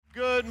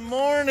Good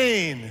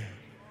morning.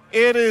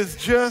 It is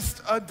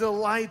just a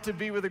delight to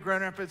be with the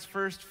Grand Rapids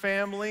First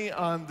family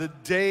on the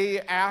day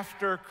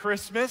after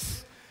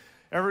Christmas.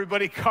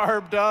 Everybody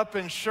carved up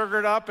and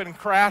sugared up and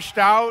crashed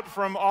out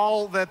from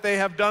all that they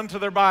have done to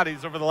their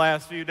bodies over the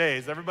last few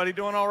days. Everybody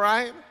doing all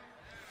right?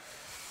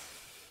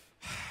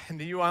 And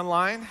to you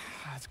online,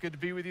 it's good to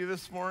be with you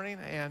this morning,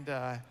 and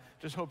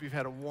just hope you've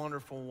had a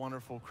wonderful,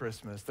 wonderful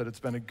Christmas, that it's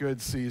been a good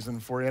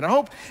season for you. And I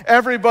hope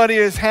everybody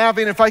is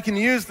having, if I can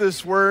use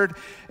this word,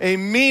 a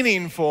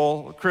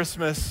meaningful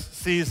Christmas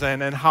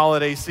season and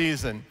holiday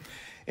season.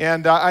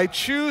 And I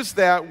choose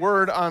that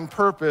word on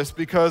purpose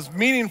because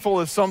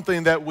meaningful is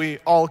something that we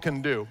all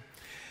can do.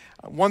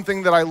 One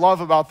thing that I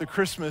love about the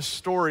Christmas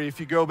story, if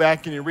you go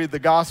back and you read the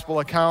gospel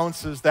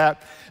accounts, is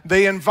that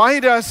they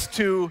invite us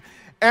to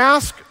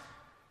ask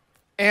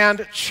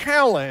and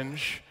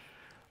challenge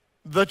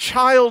the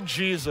child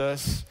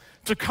Jesus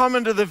to come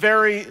into the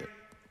very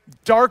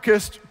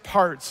darkest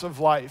parts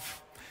of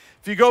life.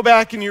 If you go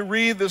back and you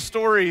read the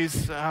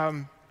stories,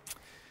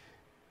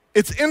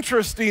 it's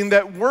interesting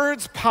that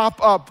words pop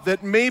up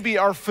that maybe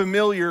are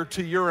familiar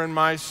to your and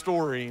my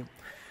story.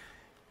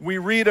 We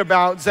read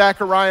about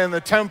Zechariah in the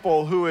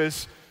temple who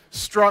is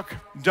struck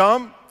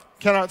dumb,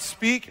 cannot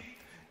speak,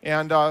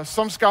 and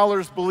some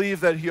scholars believe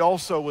that he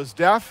also was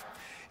deaf.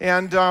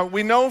 And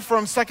we know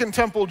from Second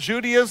Temple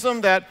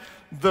Judaism that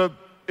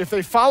if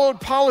they followed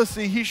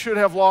policy, he should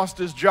have lost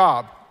his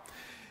job.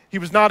 He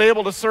was not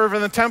able to serve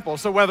in the temple.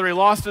 So whether he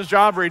lost his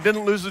job or he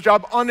didn't lose his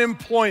job,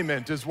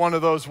 unemployment is one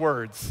of those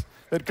words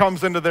that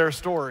comes into their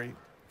story.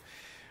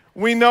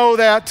 We know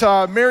that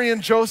Mary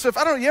and Joseph,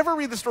 I don't know, you ever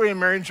read the story of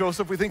Mary and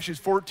Joseph? We think she's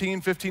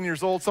 14, 15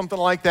 years old, something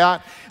like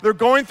that. They're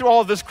going through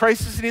all of this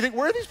crisis, and you think,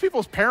 where are these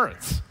people's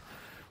parents?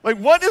 Like,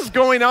 what is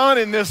going on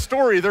in this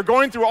story? They're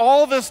going through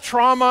all this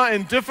trauma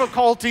and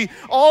difficulty,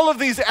 all of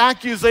these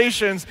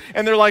accusations,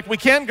 and they're like, we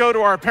can't go to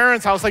our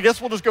parents' house. I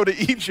guess we'll just go to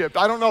Egypt.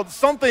 I don't know.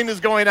 Something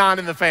is going on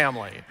in the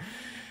family.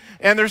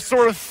 And there's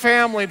sort of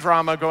family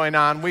drama going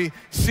on. We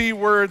see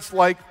words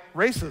like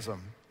racism.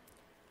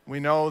 We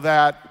know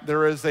that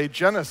there is a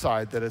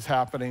genocide that is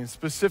happening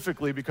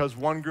specifically because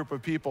one group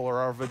of people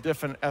are of a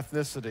different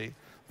ethnicity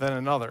than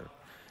another.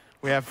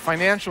 We have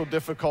financial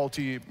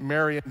difficulty.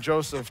 Mary and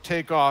Joseph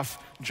take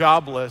off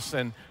jobless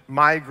and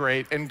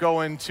migrate and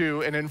go into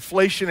an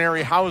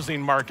inflationary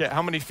housing market.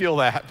 How many feel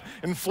that?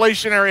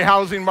 Inflationary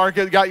housing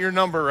market, got your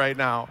number right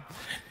now.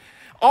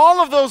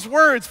 All of those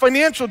words,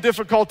 financial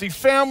difficulty,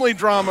 family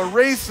drama,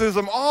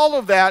 racism, all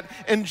of that,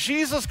 and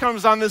Jesus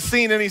comes on the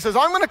scene and he says,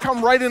 I'm going to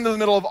come right into the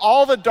middle of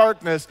all the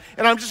darkness,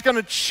 and I'm just going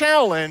to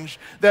challenge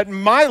that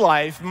my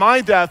life,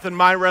 my death, and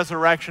my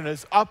resurrection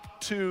is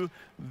up to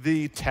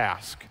the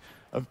task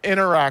of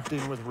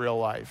interacting with real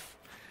life.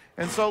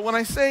 And so when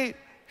I say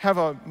have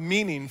a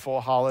meaningful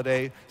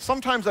holiday,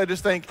 sometimes I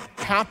just think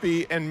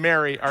happy and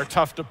merry are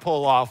tough to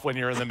pull off when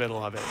you're in the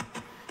middle of it.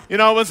 You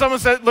know, when someone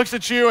looks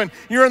at you and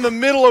you're in the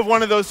middle of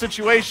one of those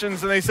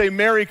situations and they say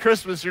Merry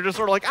Christmas, you're just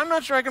sort of like, I'm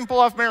not sure I can pull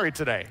off Merry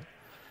today.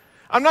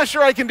 I'm not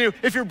sure I can do,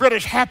 if you're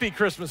British, Happy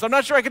Christmas. I'm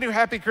not sure I can do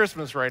Happy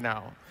Christmas right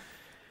now.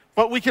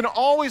 But we can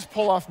always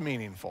pull off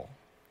meaningful.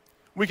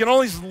 We can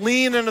always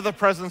lean into the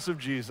presence of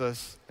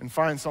Jesus and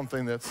find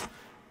something that's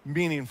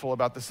meaningful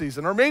about the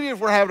season. Or maybe if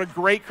we're having a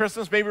great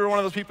Christmas, maybe you're one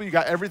of those people, you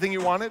got everything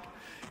you wanted.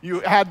 You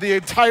had the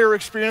entire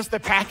experience,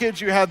 the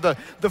package. You had the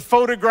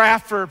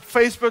photograph for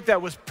Facebook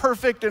that was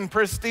perfect and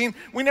pristine.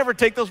 We never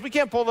take those. We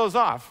can't pull those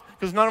off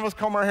because none of us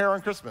comb our hair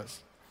on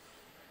Christmas.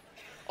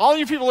 All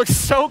you people look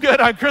so good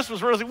on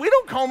Christmas. We're like, we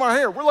don't comb our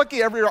hair. We're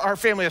lucky our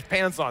family has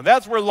pants on.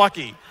 We're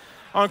lucky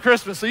on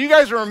Christmas. So you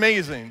guys are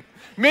amazing.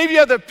 Maybe you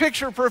had the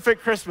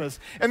picture-perfect Christmas.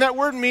 And that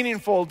word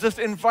meaningful just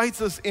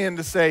invites us in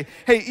to say,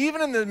 hey,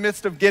 even in the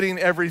midst of getting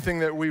everything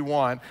that we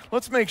want,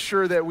 let's make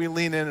sure that we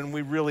lean in and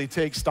we really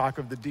take stock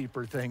of the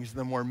deeper things,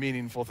 the more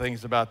meaningful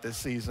things about this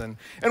season.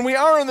 And we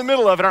are in the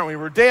middle of it, aren't we?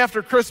 We're day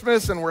after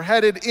Christmas, and we're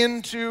headed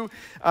into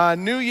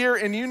New Year,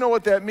 and you know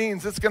what that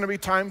means. It's going to be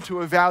time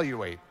to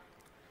evaluate.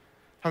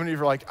 How many of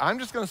you are like, I'm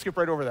just going to skip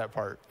right over that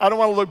part. I don't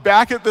want to look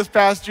back at this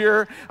past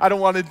year. I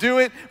don't want to do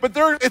it. But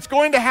it's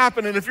going to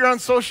happen. And if you're on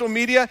social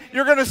media,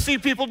 you're going to see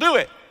people do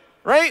it,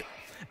 right?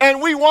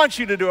 And we want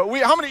you to do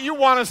it. How many of you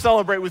want to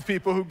celebrate with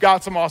people who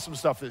got some awesome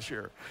stuff this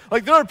year?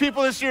 Like there are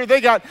people this year,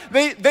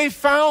 they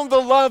found the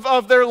love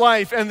of their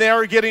life and they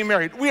are getting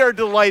married. We are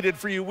delighted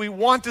for you. We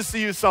want to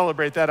see you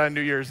celebrate that on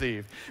New Year's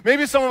Eve.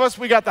 Maybe some of us,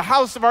 we got the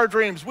house of our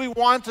dreams. We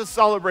want to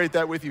celebrate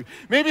that with you.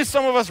 Maybe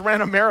some of us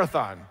ran a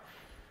marathon.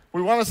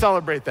 We want to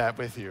celebrate that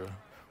with you.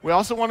 We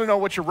also want to know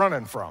what you're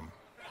running from.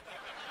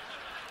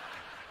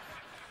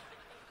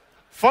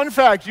 Fun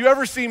fact, you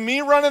ever see me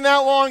running that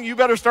long? You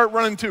better start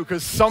running too,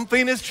 because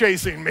something is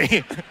chasing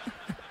me.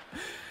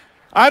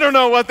 I don't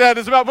know what that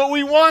is about, but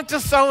we want to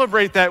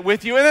celebrate that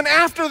with you. And then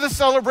after the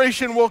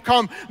celebration will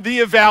come the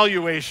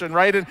evaluation,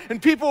 right?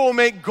 And people will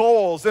make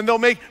goals and they'll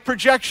make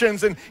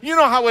projections. And you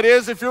know how it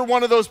is. If you're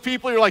one of those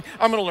people, you're like,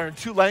 I'm going to learn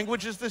 2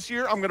 languages this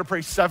year. I'm going to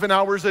pray 7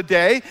 hours a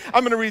day.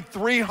 I'm going to read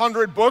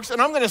 300 books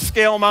and I'm going to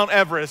scale Mount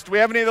Everest. Do we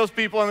have any of those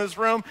people in this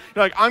room?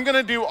 You're like, I'm going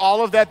to do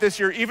all of that this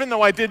year, even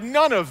though I did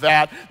none of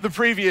that the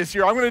previous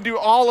year. I'm going to do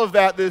all of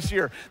that this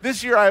year.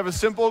 This year I have a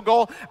simple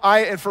goal.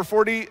 And for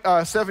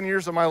 47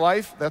 years of my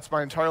life, that's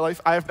my entire life,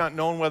 I have not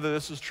known whether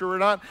this is true or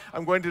not.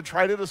 I'm going to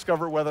try to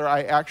discover whether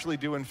I actually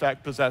do in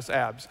fact possess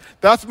abs.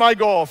 That's my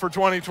goal for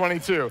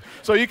 2022.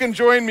 So you can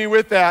join me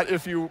with that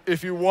if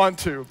you want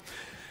to.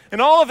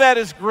 And all of that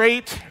is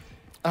great,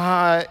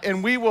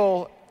 and we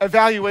will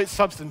evaluate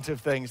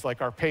substantive things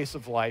like our pace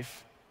of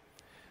life.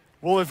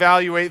 We'll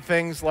evaluate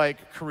things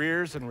like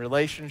careers and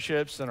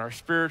relationships and our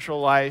spiritual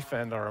life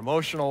and our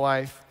emotional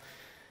life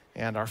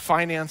and our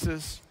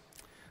finances.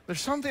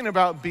 There's something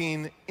about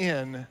being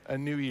in a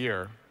new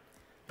year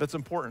that's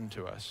important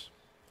to us.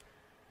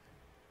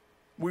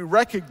 We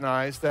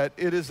recognize that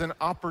it is an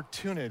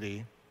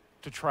opportunity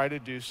to try to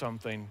do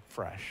something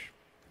fresh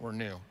or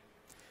new.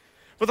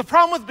 But the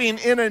problem with being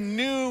in a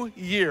new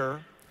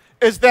year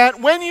is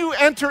that when you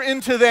enter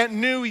into that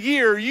new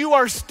year, you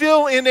are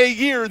still in a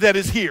year that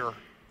is here.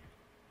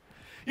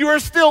 You are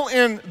still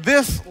in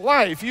this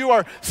life. You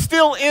are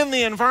still in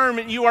the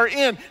environment you are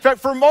in. In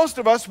fact, for most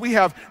of us, we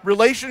have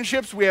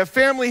relationships, we have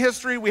family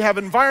history, we have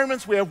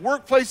environments, we have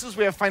workplaces,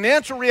 we have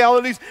financial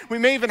realities, we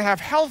may even have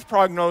health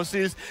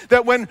prognoses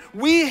that when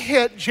we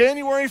hit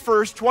January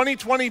 1st,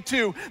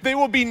 2022, they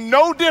will be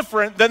no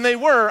different than they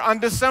were on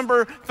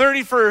December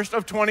 31st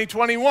of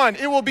 2021.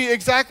 It will be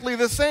exactly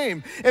the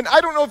same. And I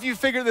don't know if you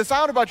figured this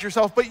out about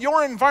yourself, but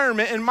your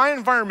environment and my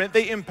environment,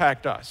 they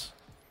impact us.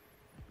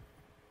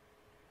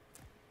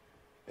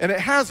 And it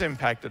has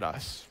impacted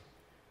us.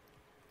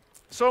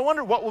 So I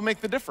wonder what will make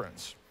the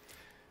difference.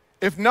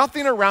 If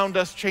nothing around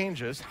us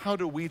changes, how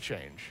do we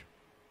change?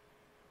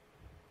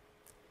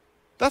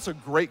 That's a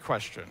great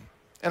question.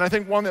 And I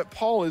think one that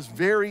Paul is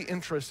very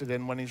interested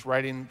in when he's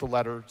writing the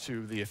letter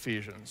to the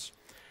Ephesians.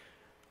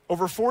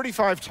 Over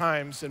 45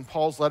 times in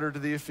Paul's letter to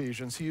the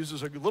Ephesians, he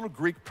uses a little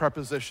Greek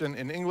preposition.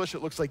 In English,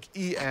 it looks like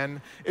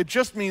en. It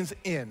just means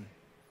in.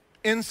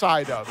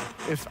 Inside of.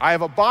 If I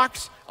have a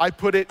box, I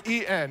put it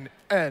en,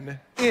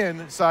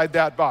 inside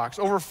that box.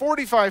 Over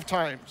 45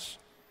 times,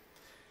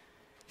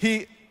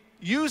 he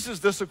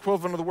uses this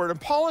equivalent of the word. And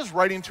Paul is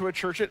writing to a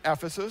church at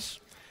Ephesus,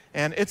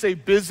 and it's a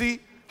busy,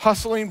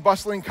 hustling,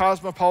 bustling,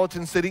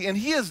 cosmopolitan city, and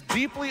he is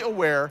deeply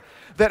aware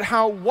that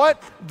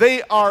what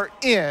they are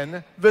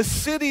in, the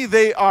city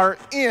they are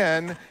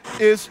in,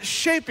 is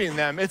shaping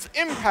them. It's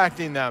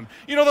impacting them.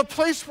 You know, the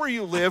place where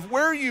you live,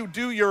 where you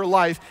do your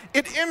life,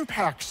 it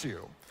impacts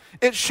you.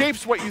 It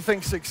shapes what you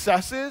think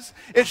success is.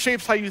 It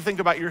shapes how you think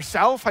about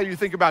yourself, how you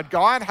think about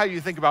God, how you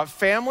think about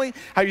family,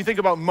 how you think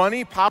about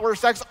money, power,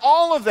 sex.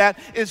 All of that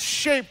is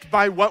shaped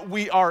by what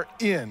we are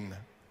in.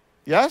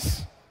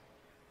 Yes?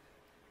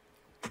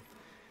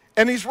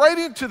 And he's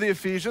writing to the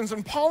Ephesians,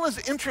 and Paul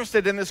is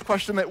interested in this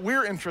question that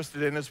we're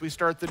interested in as we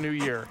start the new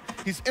year.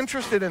 He's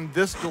interested in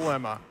this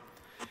dilemma.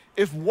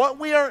 If what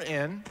we are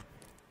in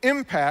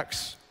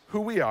impacts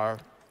who we are,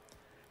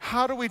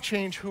 how do we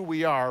change who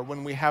we are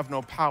when we have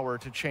no power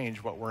to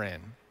change what we're in?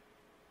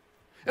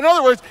 In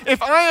other words,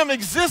 if I am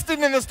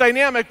existing in this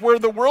dynamic where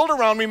the world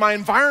around me, my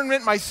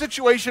environment, my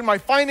situation, my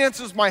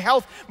finances, my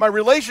health, my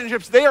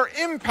relationships, they are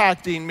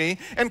impacting me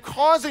and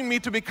causing me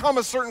to become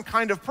a certain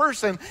kind of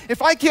person,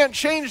 if I can't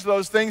change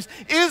those things,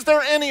 is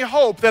there any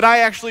hope that I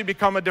actually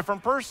become a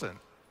different person?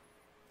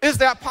 Is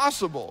that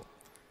possible?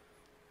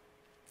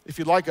 If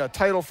you'd like a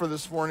title for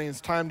this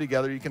morning's time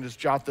together, you can just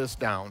jot this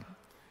down.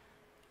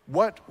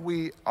 What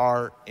we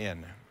are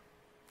in.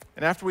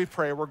 And after we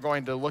pray, we're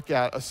going to look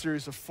at a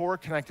series of 4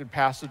 connected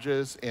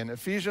passages in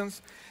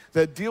Ephesians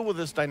that deal with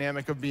this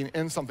dynamic of being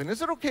in something.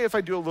 Is it okay if I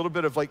do a little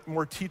bit of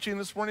more teaching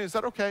this morning? Is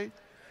that okay?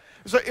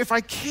 So if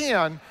I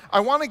can,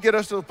 I want to get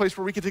us to the place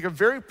where we can take a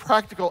very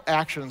practical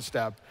action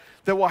step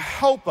that will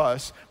help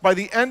us by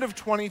the end of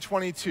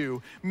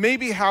 2022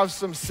 maybe have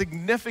some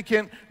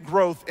significant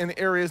growth in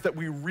areas that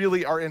we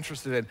really are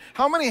interested in.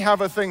 How many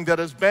have a thing that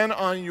has been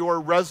on your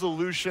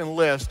resolution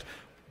list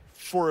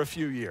for a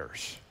few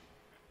years?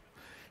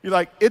 You're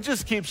like, it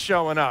just keeps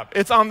showing up.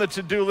 It's on the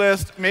to-do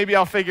list. Maybe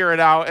I'll figure it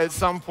out at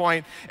some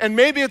point. And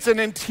maybe it's an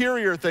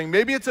interior thing.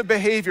 Maybe it's a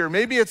behavior.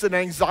 Maybe it's an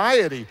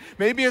anxiety.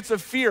 Maybe it's a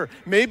fear.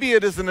 Maybe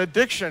it is an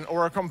addiction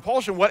or a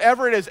compulsion.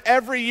 Whatever it is,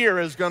 every year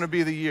is going to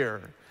be the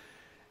year.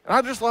 And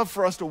I'd just love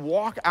for us to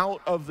walk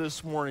out of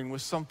this morning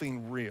with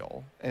something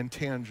real and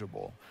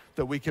tangible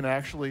that we can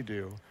actually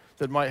do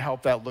that might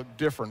help that look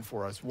different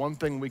for us. One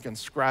thing we can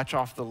scratch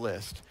off the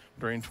list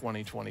during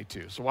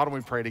 2022. So why don't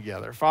we pray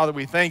together? Father,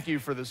 we thank you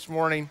for this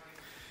morning.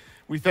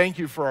 We thank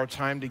you for our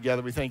time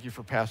together. We thank you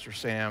for Pastor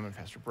Sam and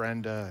Pastor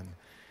Brenda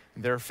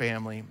and their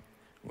family.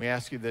 We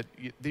ask you that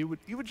you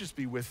would just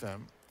be with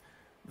them.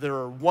 There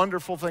are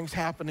wonderful things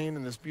happening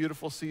in this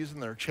beautiful season.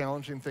 There are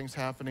challenging things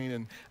happening.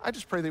 And I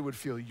just pray they would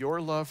feel your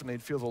love and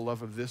they'd feel the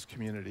love of this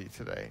community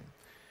today.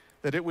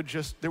 That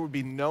there would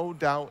be no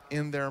doubt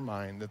in their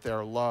mind that they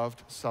are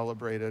loved,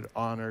 celebrated,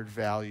 honored,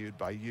 valued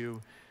by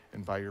you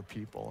and by your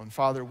people. And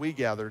Father, we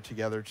gather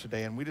together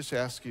today and we just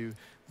ask you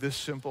this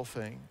simple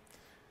thing,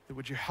 that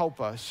would you help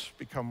us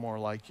become more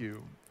like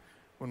you?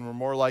 When we're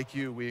more like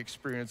you, we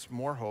experience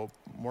more hope,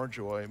 more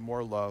joy,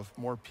 more love,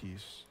 more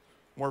peace,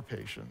 more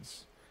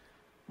patience.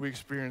 We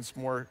experience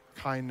more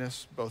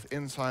kindness, both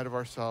inside of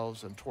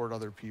ourselves and toward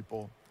other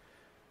people.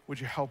 Would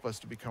you help us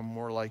to become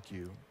more like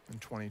you in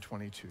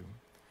 2022?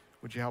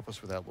 Would you help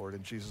us with that, Lord?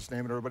 In Jesus'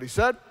 name, and everybody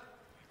said,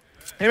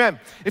 amen.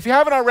 If you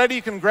haven't already,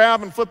 you can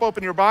grab and flip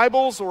open your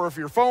Bibles or if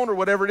your phone or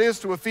whatever it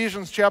is to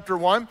Ephesians chapter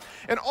 1.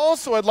 And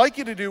also, I'd like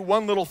you to do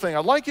one little thing.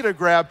 I'd like you to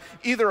grab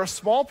either a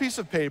small piece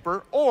of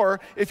paper or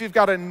if you've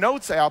got a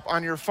notes app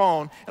on your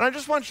phone, and I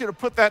just want you to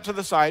put that to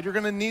the side. You're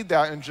going to need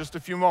that in just a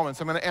few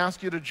moments. I'm going to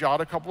ask you to jot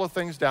a couple of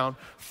things down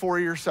for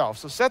yourself.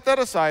 So set that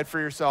aside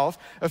for yourself,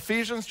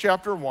 Ephesians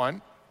chapter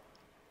 1.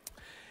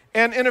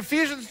 And in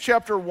Ephesians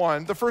chapter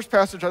 1, the first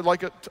passage I'd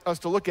like us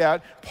to look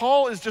at,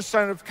 Paul is just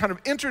kind of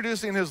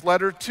introducing his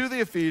letter to the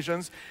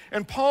Ephesians,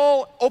 and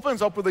Paul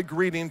opens up with a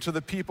greeting to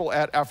the people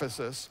at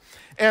Ephesus.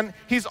 And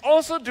he's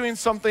also doing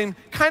something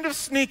kind of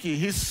sneaky.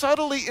 He's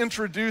subtly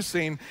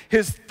introducing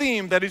his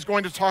theme that he's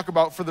going to talk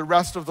about for the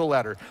rest of the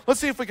letter.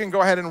 Let's see if we can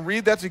go ahead and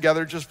read that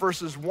together, just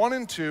verses 1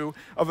 and 2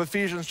 of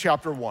Ephesians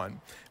chapter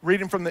 1.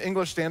 Reading from the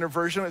English Standard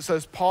Version, it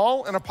says,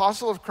 Paul, an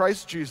apostle of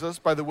Christ Jesus,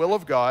 by the will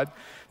of God,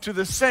 to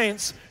the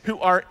saints who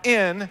are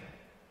in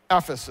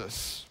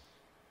Ephesus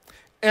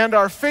and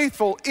are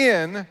faithful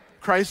in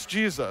Christ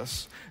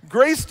Jesus.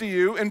 Grace to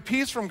you and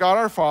peace from God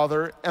our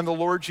Father and the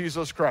Lord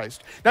Jesus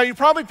Christ. Now, you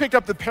probably picked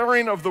up the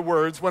pairing of the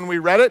words when we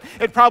read it.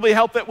 It probably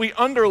helped that we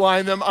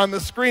underline them on the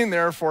screen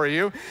there for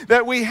you,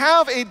 that we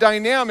have a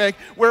dynamic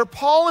where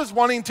Paul is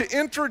wanting to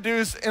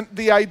introduce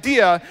the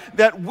idea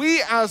that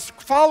we as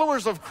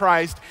followers of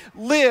Christ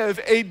live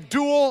a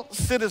dual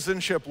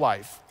citizenship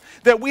life.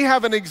 That we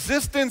have an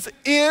existence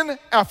in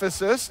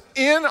Ephesus,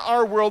 in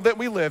our world that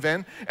we live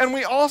in, and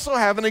we also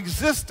have an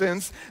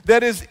existence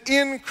that is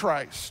in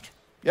Christ.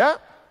 Yeah?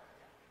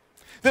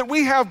 That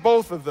we have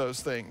both of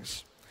those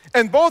things.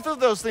 And both of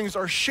those things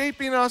are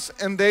shaping us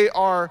and they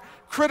are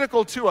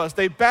critical to us.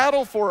 They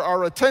battle for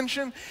our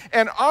attention.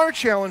 And our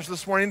challenge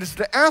this morning is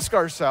to ask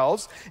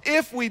ourselves,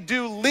 if we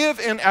do live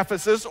in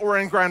Ephesus or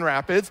in Grand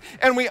Rapids,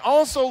 and we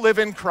also live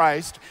in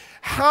Christ,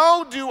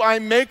 how do I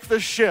make the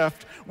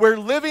shift where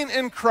living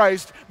in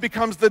Christ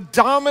becomes the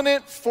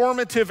dominant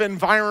formative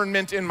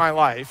environment in my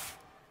life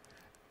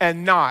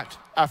and not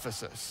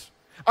Ephesus?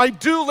 I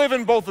do live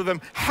in both of them.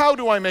 How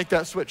do I make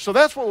that switch? So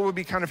that's where we'll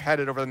be kind of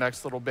headed over the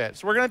next little bit.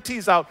 So we're going to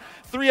tease out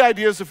 3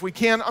 ideas if we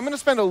can. I'm going to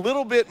spend a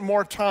little bit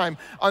more time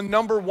on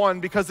number 1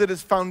 because it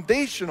is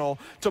foundational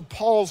to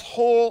Paul's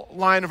whole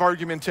line of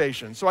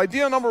argumentation. So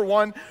idea number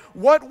 1,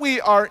 what we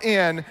are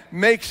in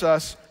makes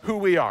us who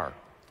we are.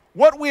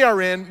 What we are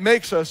in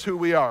makes us who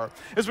we are.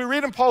 As we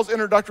read in Paul's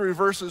introductory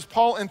verses,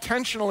 Paul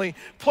intentionally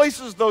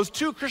places those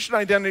 2 Christian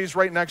identities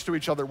right next to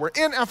each other. We're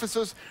in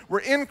Ephesus,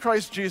 we're in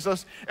Christ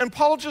Jesus, and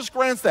Paul just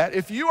grants that.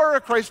 If you are a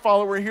Christ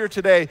follower here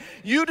today,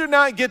 you do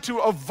not get to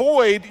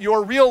avoid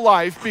your real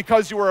life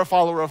because you are a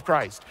follower of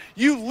Christ.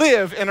 You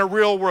live in a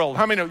real world.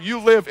 How many know you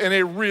live in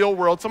a real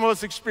world? Some of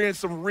us experienced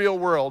some real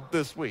world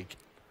this week.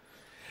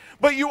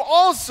 But you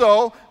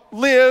also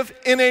live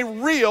in a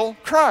real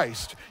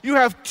Christ. You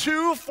have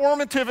 2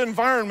 formative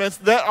environments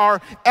that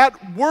are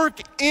at work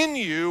in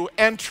you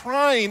and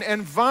trying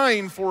and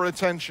vying for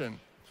attention.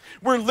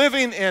 We're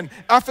living in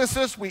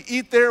Ephesus. We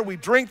eat there, we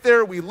drink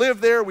there, we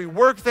live there, we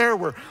work there,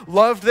 we're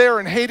loved there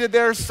and hated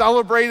there,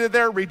 celebrated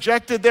there,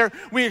 rejected there.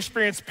 We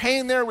experience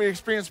pain there, we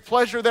experience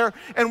pleasure there,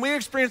 and we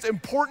experience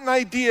important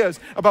ideas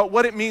about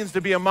what it means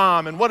to be a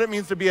mom and what it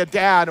means to be a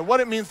dad and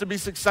what it means to be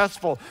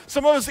successful.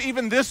 Some of us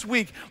even this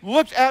week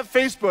looked at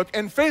Facebook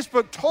and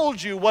Facebook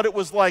told you what it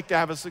was like to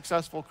have a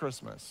successful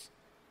Christmas.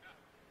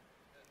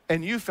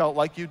 And you felt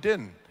like you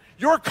didn't.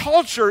 Your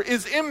culture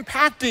is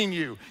impacting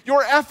you.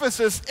 Your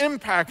Ephesus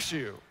impacts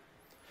you.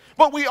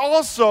 But we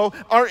also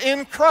are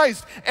in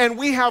Christ, and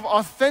we have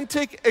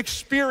authentic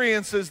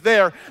experiences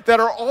there that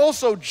are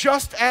also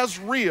just as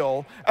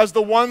real as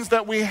the ones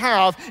that we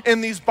have in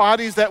these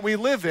bodies that we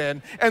live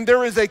in. And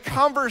there is a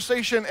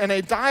conversation and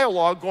a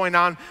dialogue going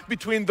on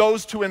between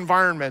those 2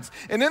 environments.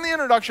 And in the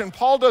introduction,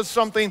 Paul does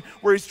something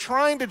where he's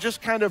trying to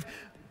just kind of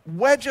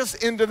wedge us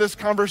into this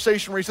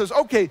conversation where he says,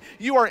 okay,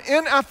 you are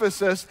in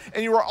Ephesus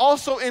and you are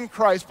also in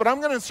Christ, but I'm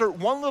going to insert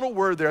one little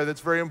word there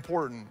that's very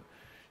important.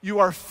 You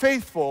are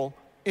faithful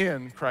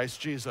in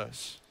Christ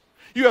Jesus.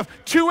 You have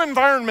 2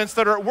 environments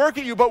that are at work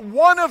at you, but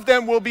one of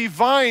them will be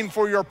vying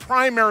for your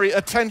primary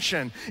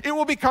attention. It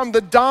will become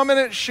the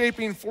dominant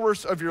shaping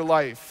force of your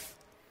life.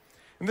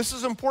 And this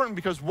is important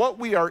because what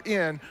we are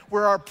in,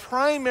 where our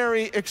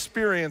primary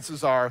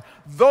experiences are,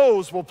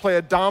 those will play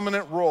a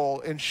dominant role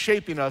in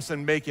shaping us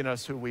and making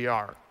us who we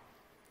are.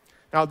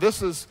 Now,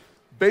 this is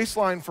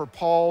baseline for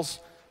Paul's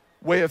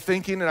way of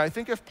thinking. And I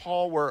think if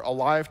Paul were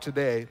alive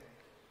today,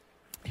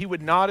 he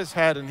would nod his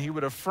head and he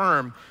would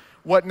affirm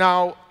what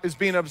now is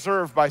being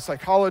observed by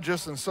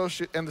psychologists and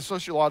the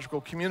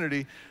sociological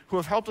community who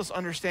have helped us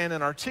understand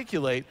and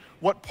articulate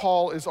what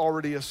Paul is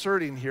already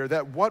asserting here,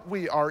 that what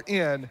we are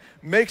in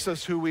makes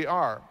us who we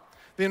are.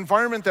 The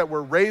environment that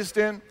we're raised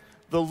in,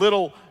 the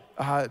little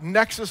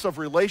nexus of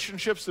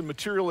relationships and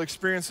material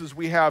experiences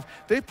we have,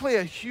 they play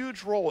a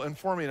huge role in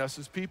forming us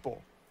as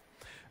people.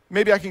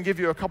 Maybe I can give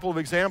you a couple of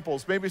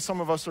examples. Maybe some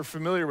of us are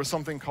familiar with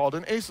something called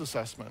an ACE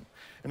assessment.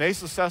 An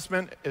ACE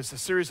assessment is a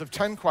series of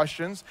 10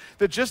 questions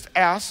that just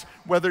asks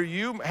whether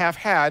you have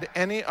had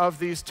any of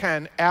these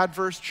 10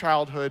 adverse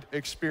childhood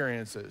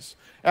experiences.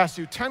 Asks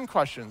you 10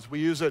 questions. We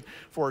use it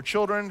for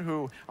children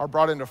who are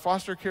brought into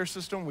foster care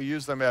system. We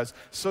use them as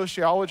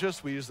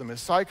sociologists. We use them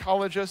as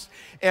psychologists.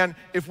 And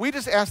if we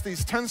just ask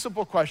these 10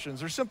 simple questions,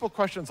 they're simple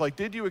questions like,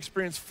 did you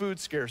experience food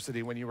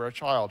scarcity when you were a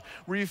child?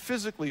 Were you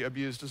physically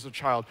abused as a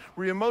child?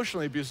 Were you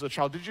emotionally abused as a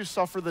child? Did you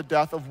suffer the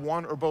death of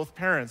one or both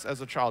parents as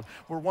a child?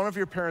 Were one of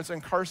your parents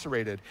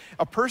incarcerated?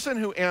 A person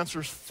who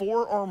answers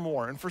 4 or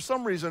more, and for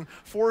some reason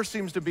 4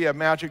 seems to be a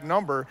magic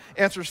number,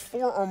 answers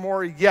 4 or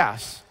more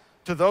yes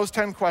to those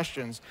 10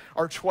 questions,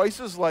 are twice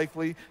as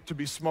likely to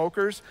be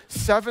smokers,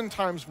 7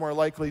 times more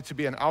likely to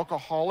be an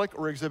alcoholic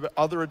or exhibit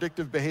other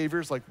addictive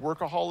behaviors like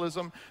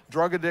workaholism,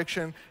 drug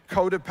addiction,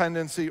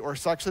 codependency, or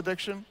sex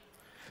addiction.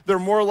 They're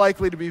more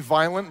likely to be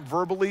violent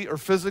verbally or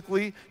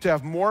physically, to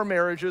have more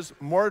marriages,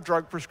 more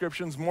drug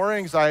prescriptions, more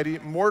anxiety,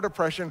 more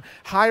depression,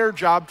 higher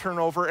job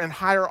turnover, and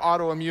higher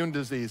autoimmune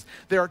disease.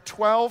 They are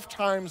 12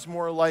 times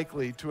more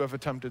likely to have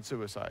attempted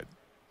suicide.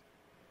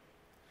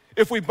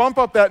 If we bump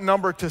up that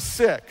number to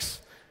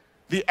 6,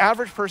 the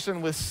average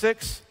person with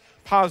 6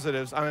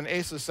 positives on an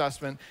ACE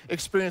assessment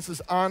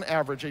experiences on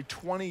average a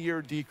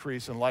 20-year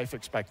decrease in life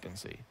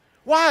expectancy.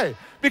 Why?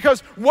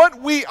 Because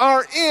what we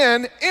are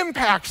in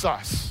impacts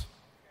us.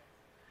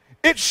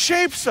 It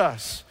shapes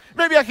us.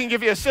 Maybe I can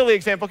give you a silly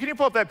example. Can you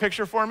pull up that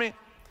picture for me?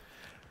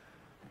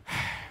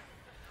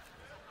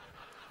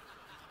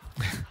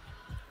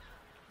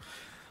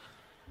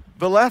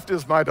 The left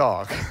is my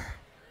dog.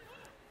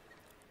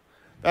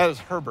 That is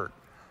Herbert.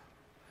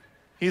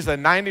 He's a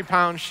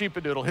 90-pound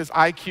sheepadoodle. His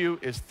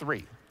IQ is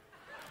 3.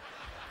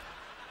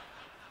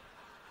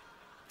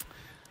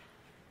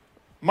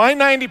 My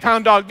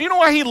 90-pound dog, do you know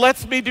why he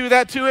lets me do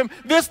that to him?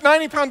 This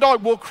 90-pound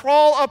dog will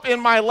crawl up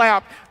in my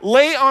lap,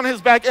 lay on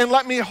his back, and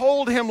let me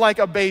hold him like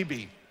a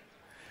baby.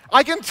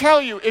 I can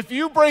tell you, if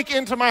you break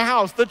into my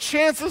house, the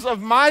chances of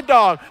my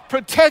dog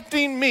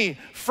protecting me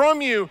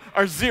from you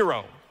are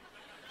 0.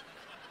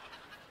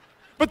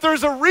 But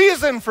there's a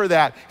reason for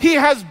that. He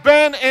has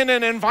been in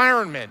an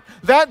environment.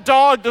 That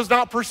dog does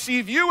not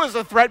perceive you as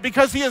a threat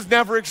because he has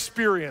never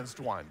experienced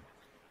one.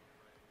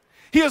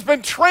 He has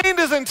been trained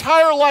his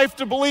entire life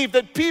to believe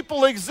that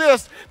people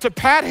exist to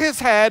pat his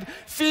head,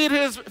 feed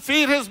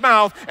his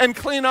mouth, and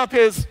clean up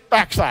his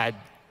backside.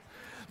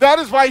 That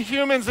is why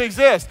humans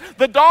exist.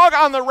 The dog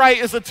on the right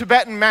is a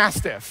Tibetan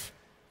Mastiff.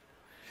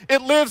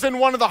 It lives in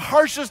one of the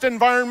harshest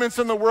environments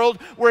in the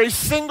world where a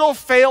single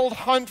failed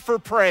hunt for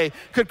prey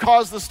could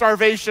cause the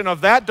starvation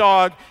of that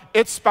dog,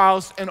 its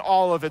spouse, and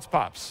all of its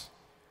pups.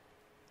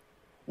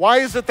 Why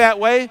is it that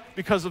way?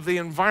 Because of the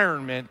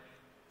environment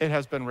it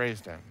has been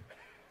raised in.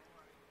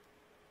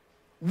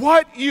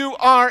 What you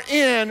are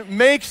in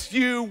makes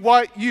you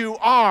what you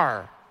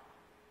are.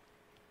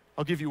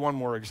 I'll give you one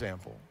more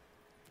example.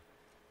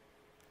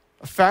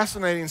 A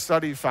fascinating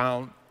study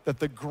found that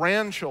the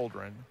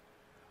grandchildren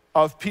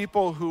of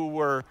people who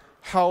were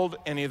held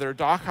in either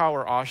Dachau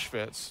or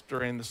Auschwitz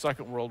during the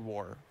Second World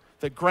War,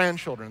 the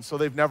grandchildren, so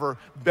they've never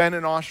been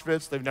in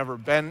Auschwitz, they've never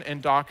been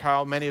in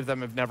Dachau, many of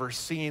them have never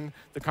seen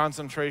the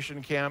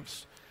concentration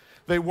camps.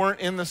 They weren't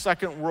in the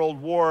Second World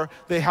War,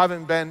 they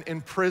haven't been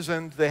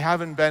imprisoned, they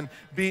haven't been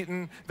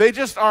beaten. They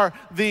just are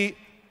the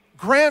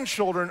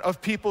grandchildren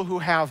of people who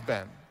have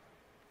been,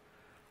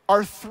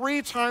 are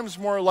 3 times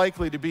more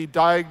likely to be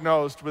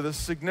diagnosed with a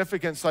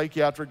significant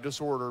psychiatric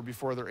disorder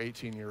before they're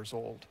 18 years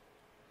old.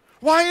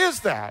 Why is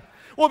that?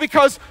 Well,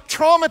 because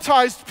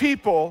traumatized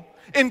people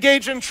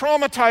engage in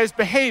traumatized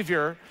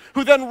behavior,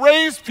 who then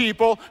raise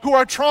people who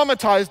are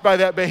traumatized by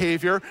that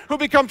behavior, who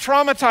become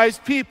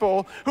traumatized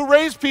people, who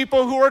raise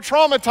people who are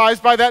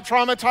traumatized by that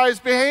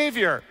traumatized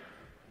behavior.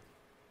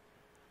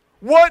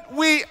 What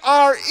we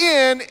are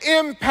in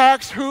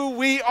impacts who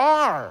we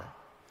are.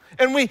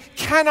 And we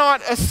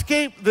cannot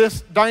escape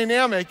this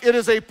dynamic. It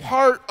is a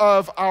part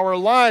of our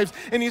lives.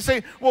 And you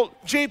say, well,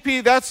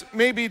 JP, that's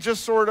maybe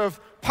just sort of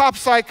pop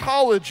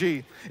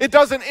psychology. It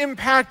doesn't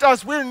impact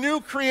us. We're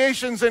new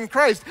creations in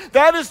Christ.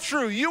 That is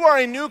true. You are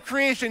a new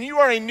creation. You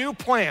are a new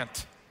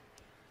plant.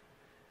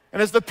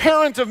 And as the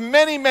parent of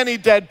many, many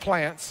dead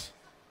plants,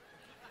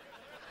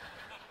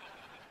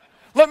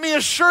 let me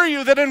assure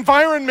you that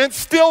environment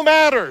still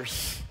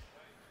matters.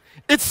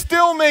 It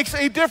still makes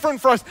a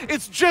difference for us.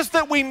 It's just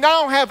that we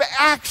now have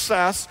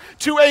access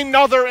to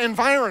another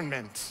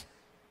environment.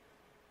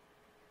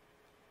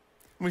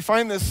 We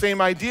find this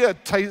same idea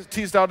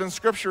teased out in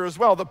Scripture as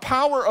well. The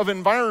power of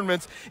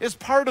environments is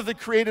part of the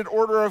created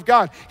order of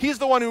God. He's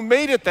the one who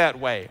made it that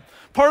way.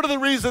 Part of the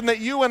reason that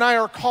you and I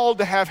are called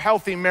to have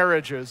healthy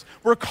marriages,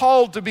 we're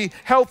called to be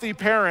healthy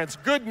parents,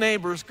 good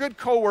neighbors, good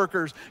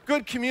coworkers,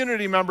 good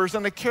community members,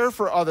 and to care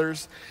for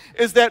others,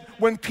 is that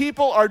when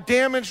people are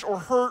damaged or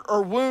hurt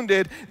or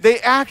wounded, they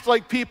act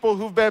like people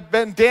who've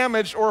been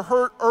damaged or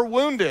hurt or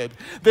wounded.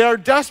 They are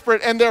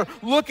desperate and they're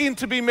looking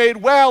to be made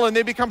well, and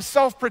they become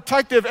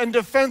self-protective and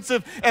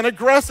defensive and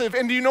aggressive.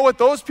 And do you know what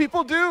those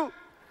people do?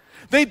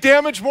 They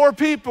damage more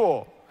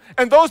people,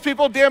 and those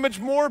people damage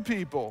more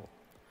people.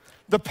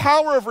 The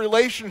power of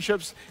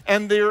relationships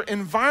and their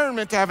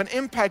environment to have an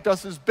impact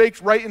us is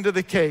baked right into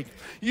the cake.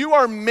 You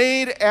are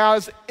made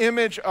as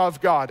image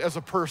of God, as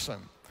a person.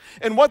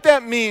 And what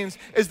that means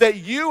is that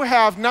you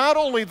have not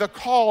only the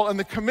call and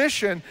the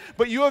commission,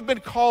 but you have been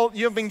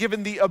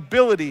given the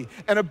ability.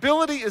 And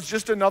ability is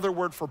just another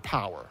word for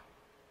power.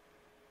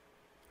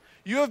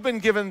 You have been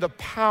given the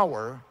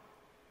power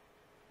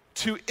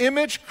to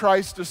image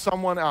Christ to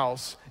someone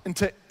else and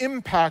to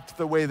impact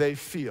the way they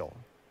feel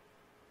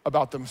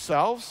about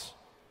themselves,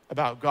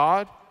 about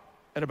God,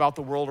 and about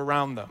the world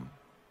around them.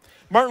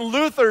 Martin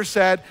Luther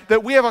said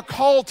that we have a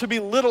call to be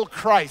little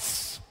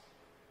Christs,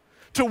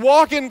 to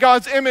walk in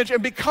God's image,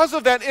 and because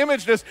of that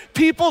imageness,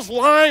 people's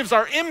lives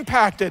are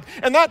impacted,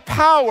 and that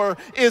power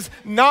is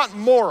not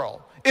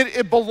moral.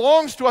 It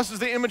belongs to us as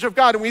the image of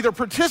God, and we either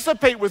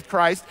participate with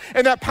Christ,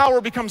 and that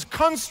power becomes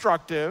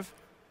constructive,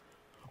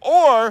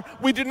 or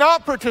we do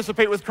not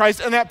participate with Christ,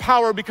 and that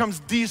power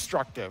becomes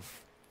destructive.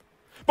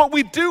 But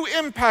we do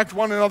impact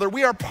one another.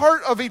 We are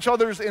part of each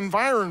other's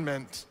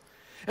environment.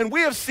 And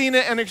we have seen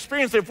it and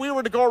experienced it. If we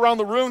were to go around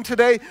the room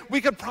today,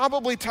 we could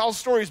probably tell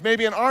stories,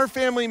 maybe in our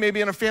family,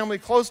 maybe in a family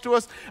close to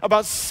us,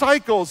 about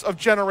cycles of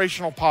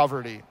generational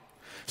poverty,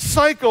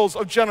 cycles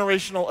of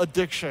generational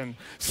addiction,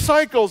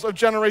 cycles of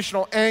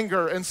generational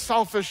anger and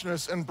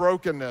selfishness and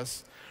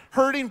brokenness,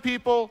 hurting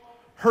people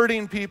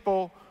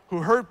who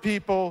hurt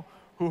people,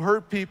 who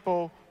hurt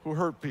people, who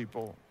hurt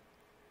people.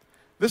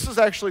 This is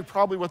actually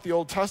probably what the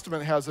Old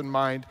Testament has in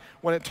mind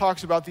when it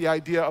talks about the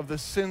idea of the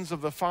sins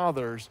of the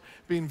fathers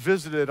being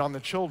visited on the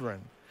children.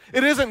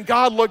 It isn't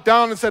God looked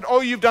down and said, oh,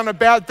 you've done a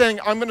bad thing,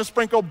 I'm going to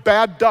sprinkle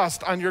bad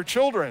dust on your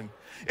children.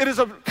 It is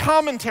a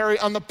commentary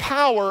on the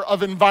power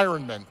of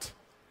environment.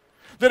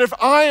 That if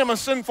I am a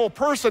sinful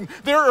person,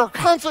 there are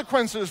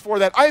consequences for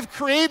that. I've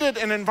created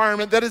an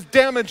environment that is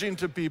damaging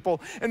to people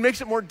and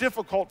makes it more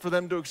difficult for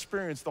them to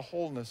experience the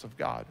wholeness of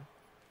God.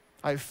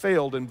 I've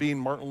failed in being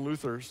Martin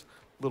Luther's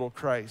little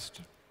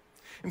Christ.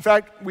 In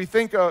fact, we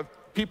think of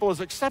people as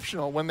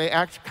exceptional when they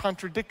act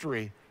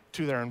contradictory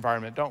to their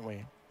environment, don't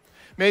we?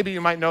 Maybe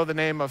you might know the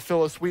name of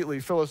Phyllis Wheatley.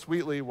 Phyllis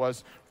Wheatley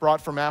was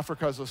brought from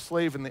Africa as a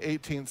slave in the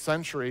 18th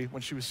century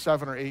when she was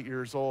 7 or 8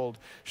 years old.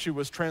 She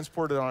was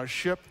transported on a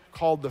ship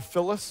called the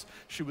Phyllis.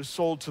 She was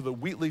sold to the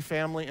Wheatley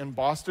family in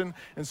Boston,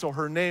 and so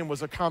her name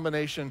was a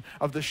combination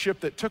of the ship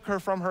that took her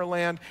from her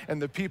land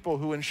and the people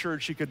who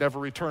ensured she could never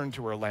return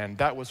to her land.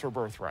 That was her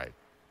birthright.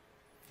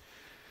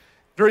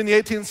 During the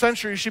 18th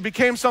century, she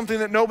became something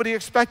that nobody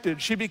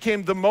expected. She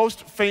became the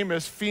most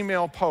famous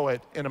female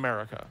poet in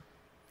America.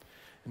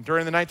 And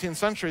during the 18th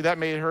century, that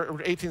made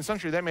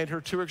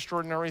her two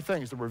extraordinary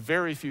things. There were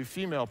very few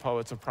female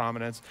poets of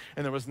prominence,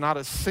 and there was not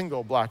a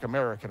single Black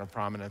American of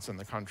prominence in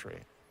the country.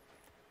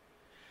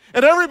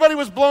 And everybody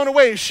was blown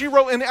away. She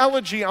wrote an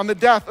elegy on the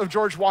death of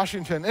George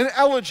Washington, an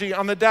elegy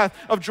on the death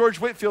of George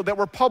Whitefield that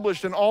were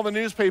published in all the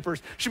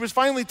newspapers. She was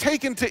finally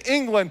taken to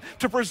England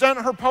to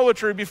present her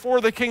poetry before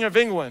the King of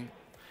England.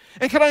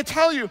 And can I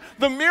tell you,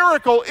 the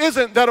miracle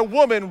isn't that a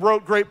woman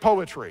wrote great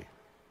poetry.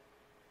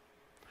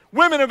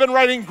 Women have been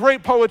writing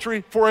great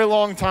poetry for a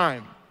long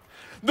time.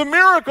 The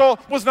miracle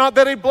was not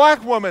that a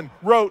Black woman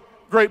wrote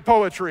great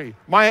poetry.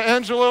 Maya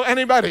Angelou,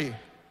 anybody?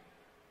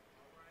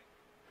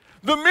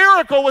 The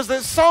miracle was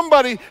that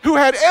somebody who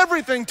had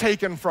everything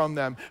taken from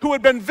them, who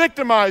had been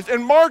victimized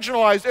and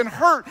marginalized and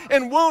hurt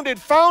and wounded,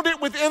 found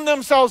it within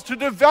themselves to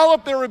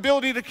develop their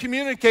ability to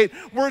communicate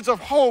words of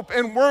hope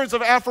and words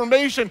of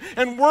affirmation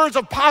and words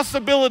of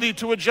possibility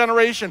to a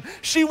generation.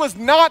 She was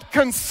not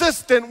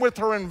consistent with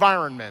her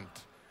environment,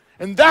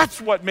 and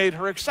that's what made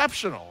her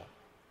exceptional.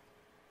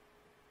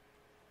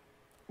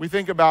 We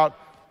think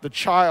about the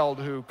child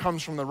who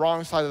comes from the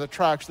wrong side of the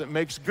tracks that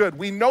makes good.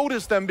 We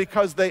notice them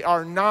because they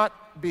are not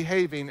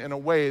behaving in a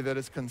way that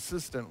is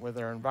consistent with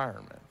their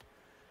environment.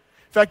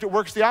 In fact, it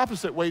works the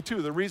opposite way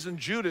too. The reason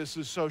Judas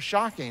is so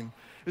shocking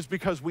is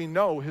because we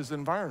know his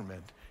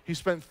environment. He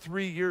spent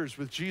 3 years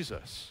with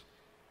Jesus.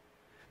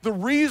 The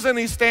reason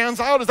he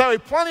stands out is that way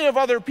plenty of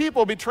other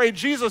people betrayed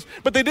Jesus,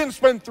 but they didn't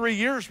spend 3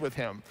 years with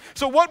him.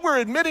 So what we're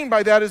admitting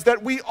by that is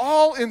that we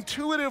all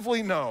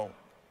intuitively know,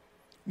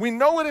 we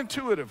know it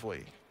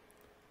intuitively,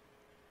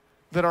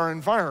 that our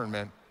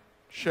environment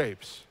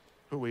shapes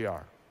who we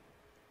are.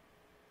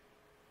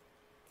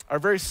 Our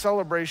very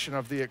celebration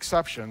of the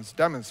exceptions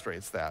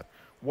demonstrates that.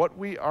 What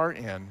we are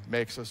in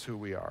makes us who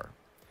we are.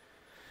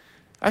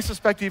 I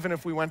suspect even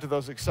if we went to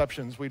those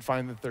exceptions, we'd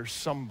find that there's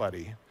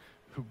somebody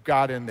who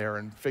got in there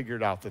and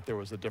figured out that there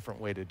was a different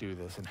way to do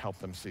this and helped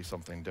them see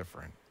something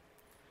different.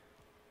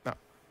 Now,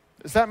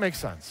 does that make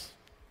sense?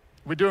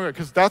 We're doing it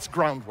because that's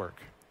groundwork.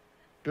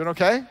 Doing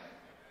okay?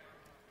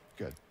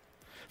 Good.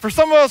 For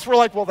some of us, we're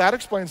like, well, that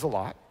explains a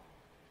lot.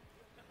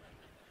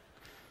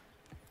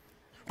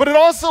 But it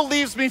also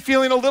leaves me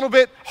feeling a little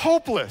bit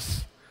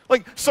hopeless.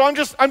 Like, so I'm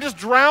just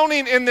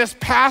drowning in this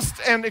past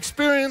and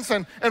experience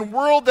and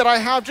world that I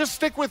have. Just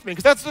stick with me,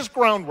 because that's just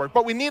groundwork.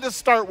 But we need to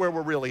start where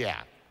we're really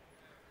at.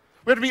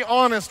 We have to be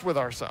honest with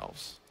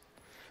ourselves.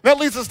 That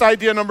leads us to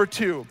idea number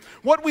 2.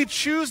 What we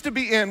choose to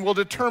be in will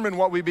determine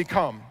what we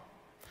become.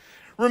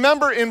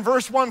 Remember, in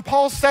verse 1,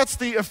 Paul sets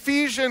the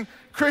Ephesian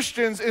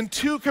Christians in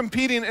 2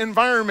 competing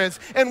environments,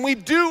 and we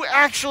do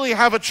actually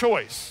have a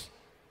choice.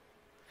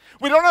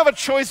 We don't have a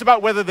choice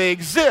about whether they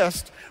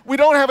exist. We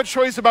don't have a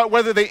choice about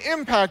whether they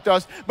impact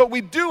us, but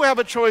we do have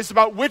a choice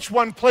about which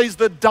one plays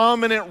the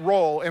dominant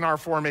role in our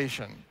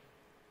formation.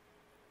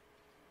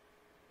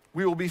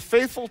 We will be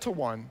faithful to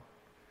one,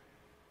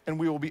 and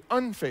we will be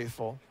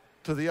unfaithful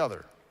to the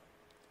other.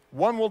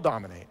 One will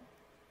dominate.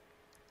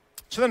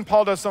 So then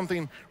Paul does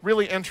something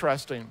really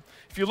interesting.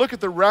 If you look at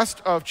the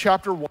rest of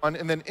chapter 1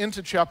 and then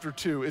into chapter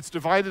 2, it's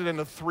divided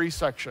into 3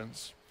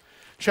 sections.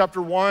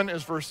 Section 1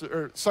 is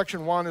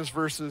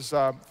verses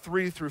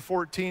 3 through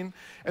 14,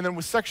 and then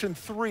with section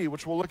 3,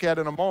 which we'll look at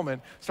in a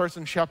moment, starts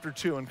in chapter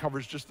 2 and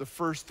covers just the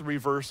first 3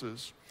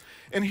 verses.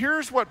 And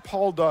here's what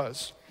Paul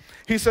does.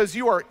 He says,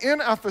 you are in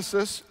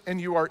Ephesus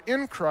and you are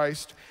in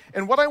Christ,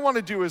 and what I want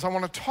to do is I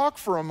want to talk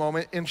for a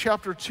moment in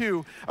chapter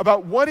 2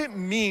 about what it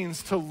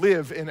means to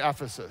live in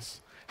Ephesus,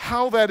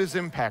 how that is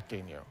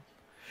impacting you.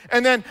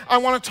 And then I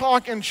want to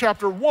talk in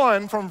chapter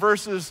 1 from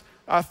verses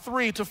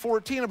 3 to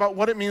 14 about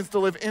what it means to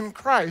live in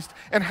Christ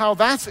and how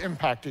that's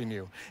impacting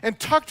you. And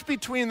tucked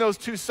between those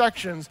 2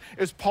 sections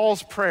is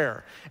Paul's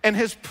prayer. And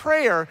his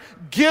prayer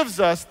gives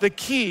us the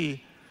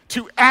key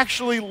to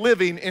actually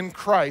living in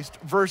Christ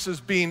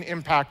versus being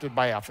impacted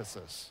by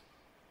Ephesus.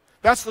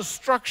 That's the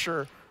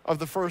structure of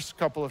the first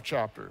couple of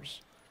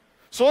chapters.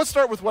 So let's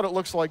start with what it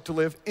looks like to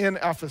live in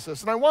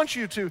Ephesus. And I want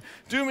you to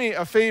do me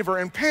a favor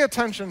and pay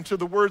attention to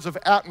the words of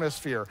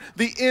atmosphere,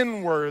 the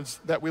in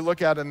words that we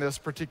look at in this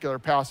particular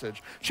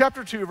passage.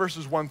 Chapter 2,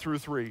 verses 1 through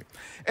 3.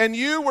 And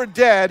you were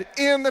dead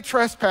in the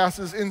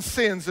trespasses and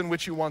sins in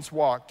which you once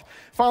walked,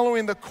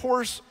 following the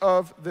course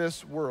of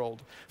this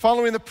world,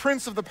 following the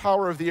prince of the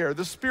power of the air,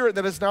 the spirit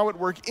that is now at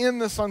work in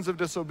the sons of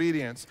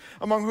disobedience,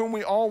 among whom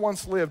we all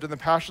once lived in the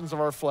passions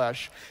of our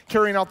flesh,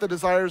 carrying out the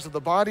desires of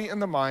the body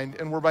and the mind,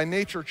 and were by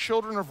nature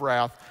children of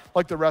wrath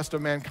like the rest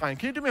of mankind.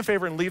 Can you do me a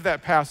favor and leave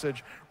that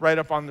passage right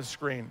up on the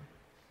screen?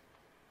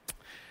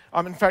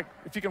 In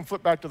fact, if you can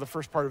flip back to the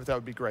first part of it, that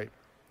would be great.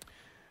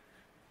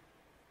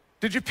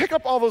 Did you pick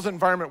up all those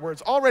environment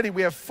words? Already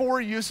we have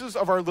 4 uses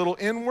of our little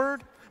in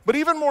word. But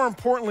even more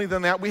importantly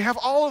than that, we have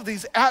all of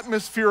these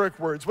atmospheric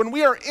words. When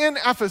we are in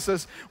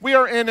Ephesus, we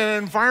are in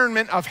an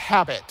environment of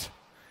habit.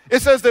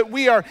 It says that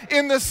we are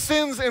in the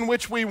sins in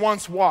which we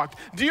once walked.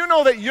 Do you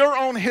know that your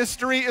own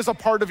history is a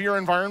part of your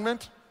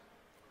environment?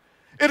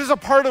 It is a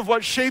part of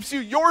what shapes you.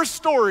 Your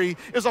story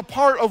is a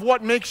part of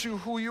what makes you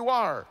who you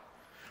are.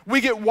 We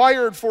get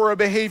wired for a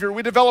behavior.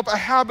 We develop a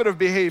habit of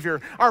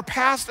behavior. Our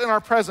past and our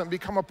present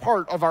become a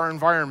part of our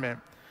environment.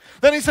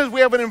 Then he says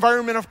we have an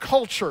environment of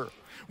culture.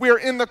 We are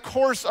in the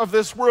course of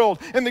this world.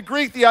 In the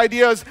Greek, the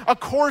idea is a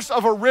course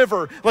of a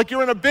river. Like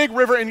you're in a big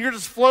river and you're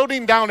just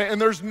floating down it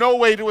and there's no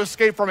way to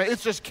escape from it.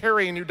 It's just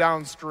carrying you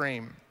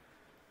downstream.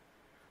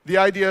 The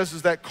idea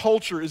is that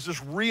culture is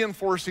just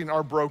reinforcing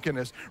our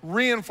brokenness,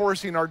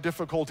 reinforcing our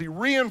difficulty,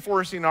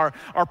 reinforcing our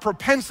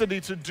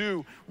propensity to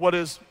do what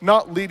is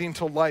not leading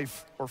to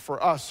life or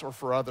for us or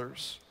for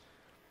others.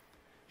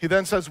 He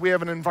then says we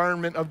have an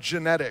environment of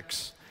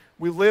genetics.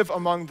 We live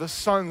among the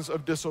sons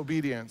of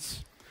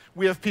disobedience.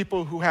 We have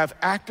people who have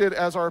acted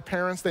as our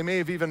parents. They may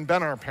have even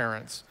been our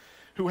parents,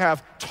 who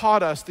have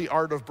taught us the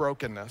art of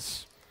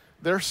brokenness.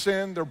 Their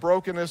sin, their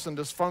brokenness and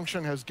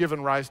dysfunction has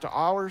given rise to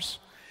ours.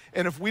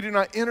 And if we do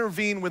not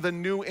intervene with a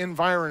new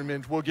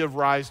environment, we'll give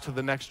rise to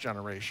the next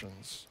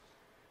generations.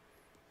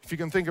 If you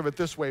can think of it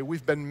this way,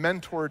 we've been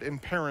mentored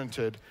and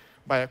parented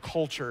by a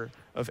culture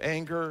of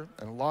anger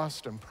and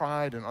lust and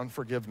pride and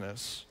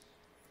unforgiveness.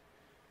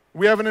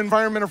 We have an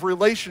environment of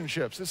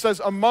relationships. It says,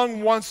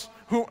 among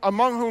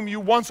whom you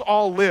once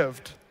all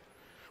lived.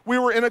 We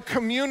were in a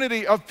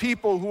community of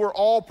people who were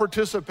all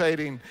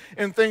participating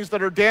in things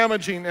that are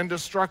damaging and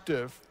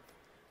destructive,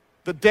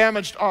 that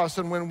damaged us.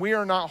 And when we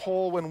are not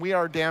whole, when we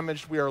are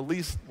damaged, we are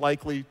least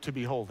likely to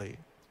be holy.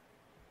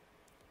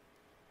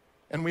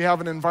 And we have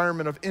an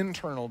environment of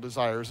internal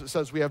desires. It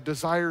says we have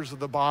desires of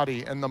the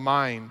body and the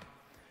mind.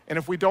 And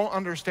if we don't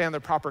understand the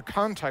proper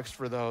context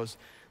for those,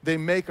 they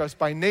make us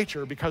by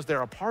nature, because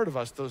they're a part of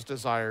us, those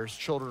desires,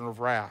 children of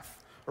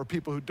wrath, or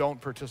people who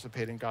don't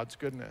participate in God's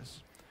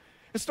goodness.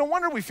 It's no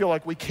wonder we feel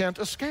like we can't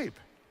escape.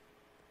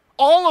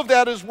 all of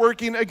that is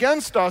working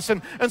against us.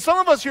 And some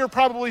of us here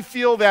probably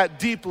feel that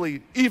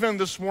deeply, even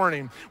this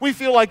morning. We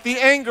feel like the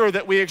anger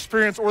that we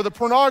experience, or the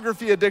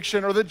pornography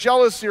addiction, or the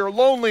jealousy, or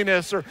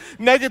loneliness, or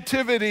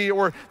negativity,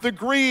 or the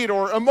greed,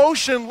 or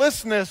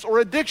emotionlessness, or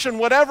addiction,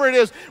 whatever it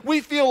is,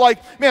 we feel like,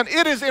 man,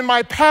 it is in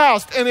my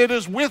past and it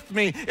is with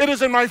me. It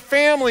is in my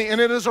family and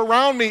it is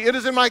around me. It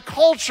is in my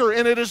culture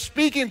and it is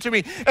speaking to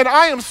me. And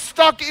I am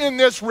stuck in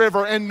this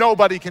river and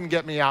nobody can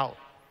get me out.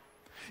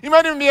 You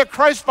might even be a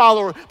Christ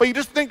follower, but you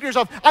just think to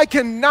yourself, I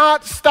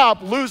cannot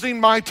stop losing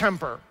my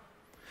temper.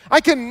 I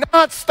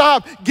cannot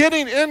stop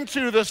getting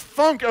into this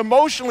funk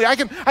emotionally. I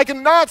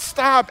cannot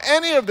stop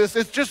any of this.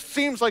 It just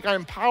seems like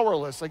I'm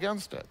powerless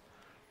against it.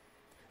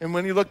 And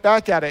when you look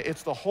back at it,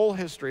 it's the whole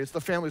history, it's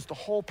the family, it's the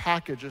whole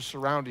package is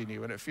surrounding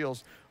you, and it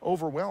feels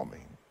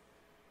overwhelming.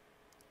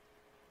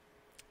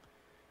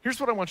 Here's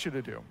what I want you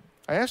to do.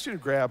 I asked you to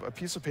grab a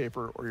piece of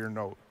paper or your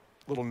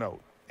little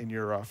note in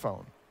your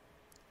phone.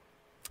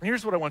 And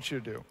here's what I want you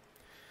to do.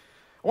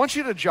 I want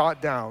you to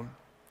jot down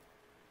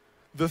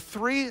the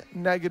 3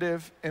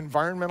 negative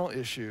environmental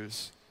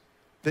issues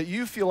that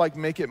you feel like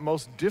make it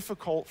most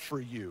difficult for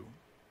you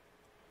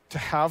to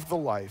have the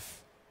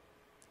life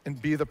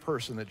and be the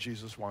person that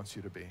Jesus wants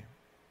you to be.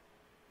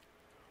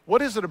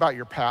 What is it about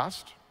your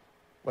past,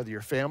 whether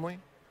your family?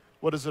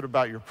 What is it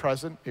about your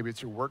present? Maybe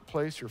it's your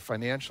workplace, your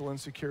financial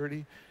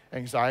insecurity,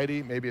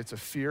 anxiety. Maybe it's a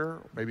fear.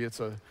 Maybe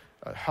it's a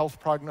health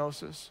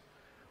prognosis.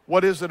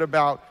 What is it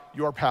about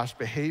your past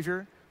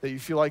behavior that you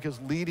feel like is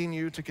leading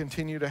you to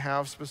continue to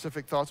have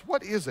specific thoughts?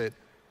 What is it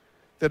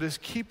that is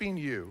keeping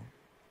you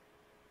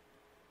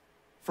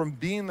from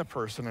being the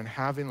person and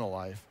having the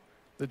life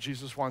that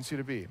Jesus wants you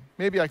to be?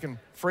 Maybe I can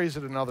phrase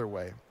it another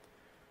way.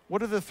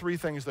 What are the 3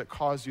 things that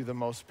cause you the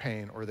most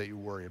pain or that you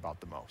worry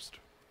about the most?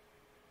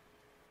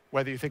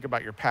 Whether you think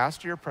about your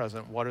past or your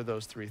present, what are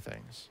those 3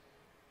 things?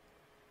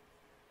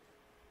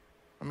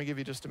 Let me give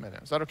you just a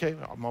minute. Is that okay?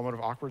 A moment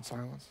of awkward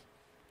silence.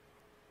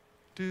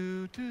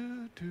 You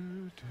don't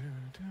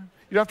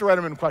have to write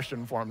them in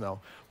question form,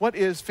 though. What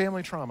is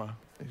family trauma?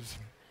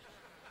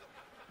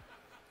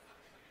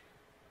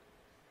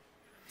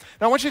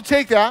 Now, I want you to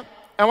take that, and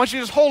I want you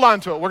to just hold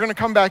on to it. We're going to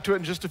come back to it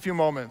in just a few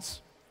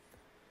moments.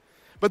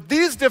 But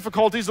these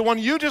difficulties, the one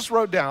you just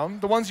wrote down,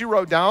 the ones you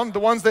wrote down, the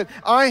ones that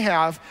I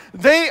have,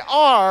 they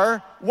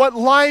are what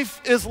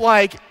life is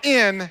like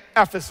in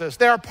Ephesus.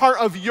 They are part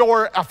of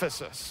your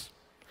Ephesus.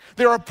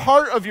 They're a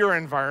part of your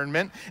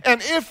environment,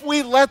 and if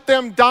we let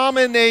them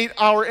dominate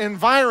our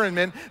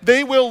environment,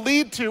 they will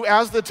lead to,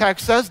 as the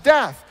text says,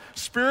 death.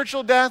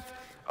 Spiritual death,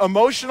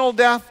 emotional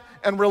death,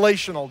 and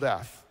relational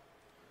death.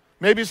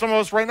 Maybe some of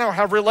us right now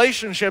have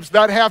relationships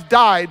that have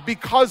died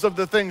because of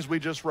the things we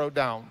just wrote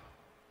down.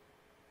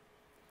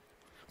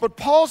 But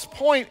Paul's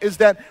point is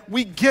that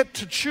we get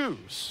to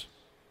choose.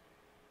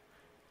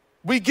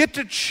 We get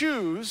to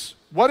choose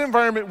what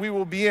environment we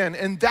will be in,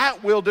 and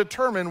that will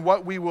determine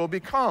what we will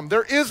become.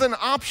 There is an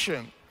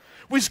option.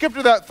 We skipped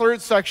to that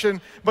 3rd section,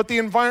 but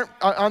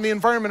on the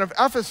environment of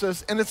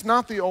Ephesus, and it's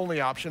not the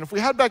only option. If we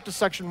head back to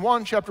section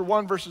 1, chapter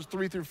 1, verses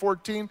 3 through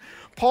 14,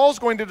 Paul's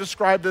going to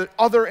describe the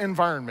other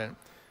environment.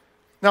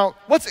 Now,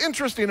 what's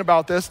interesting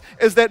about this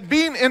is that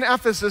being in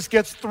Ephesus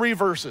gets 3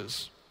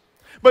 verses,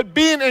 but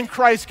being in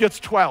Christ gets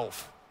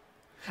 12.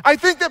 I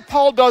think that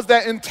Paul does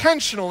that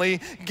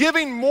intentionally,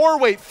 giving more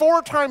weight,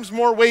 4 times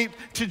more weight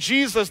to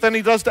Jesus than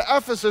he does to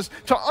Ephesus,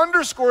 to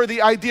underscore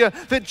the idea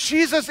that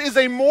Jesus is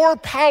a more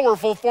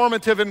powerful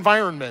formative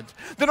environment.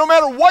 That no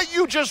matter what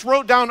you just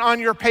wrote down on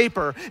your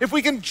paper, if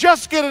we can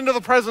just get into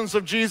the presence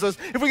of Jesus,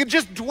 if we can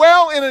just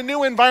dwell in a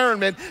new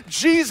environment,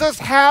 Jesus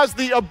has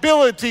the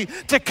ability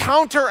to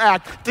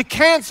counteract, to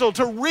cancel,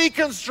 to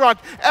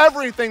reconstruct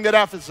everything that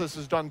Ephesus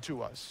has done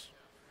to us.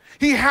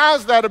 He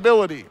has that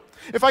ability.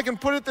 If I can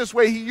put it this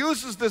way, he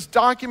uses this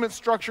document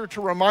structure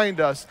to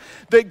remind us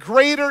that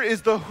greater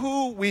is the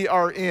who we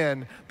are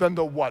in than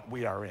the what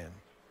we are in.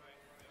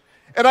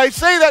 And I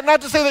say that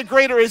not to say that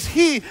greater is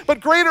he,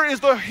 but greater is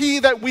the he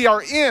that we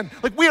are in.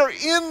 Like, we are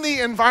in the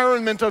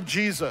environment of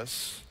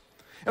Jesus.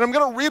 And I'm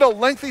going to read a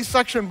lengthy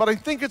section, but I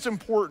think it's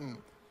important.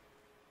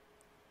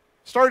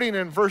 Starting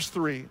in verse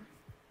 3.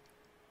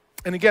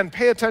 And again,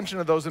 pay attention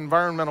to those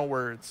environmental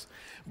words.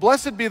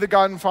 Blessed be the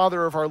God and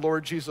Father of our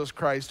Lord Jesus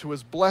Christ, who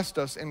has blessed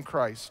us in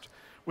Christ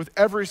with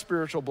every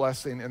spiritual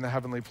blessing in the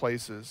heavenly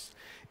places,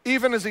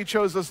 even as he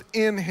chose us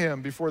in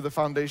him before the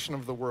foundation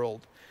of the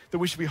world, that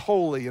we should be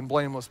holy and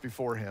blameless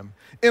before him.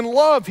 In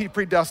love, he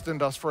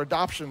predestined us for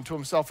adoption to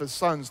himself as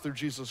sons through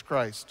Jesus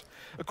Christ,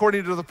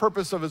 according to the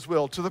purpose of his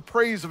will, to the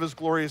praise of his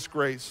glorious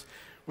grace,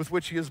 with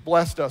which he has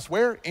blessed us.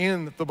 Where?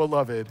 In the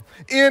beloved.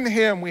 In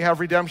him we have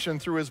redemption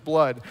through his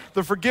blood,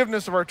 the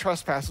forgiveness of our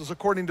trespasses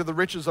according to the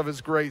riches of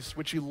his grace,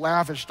 which he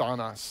lavished on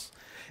us.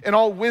 In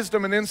all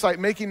wisdom and insight,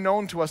 making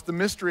known to us the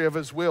mystery of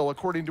his will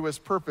according to his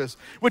purpose,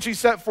 which he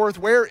set forth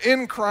where?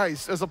 In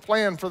Christ, as a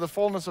plan for the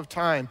fullness of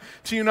time,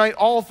 to unite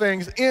all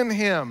things in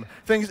him,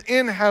 things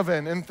in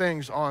heaven and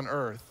things on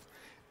earth.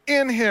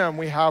 In him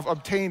we have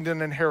obtained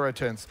an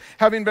inheritance,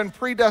 having been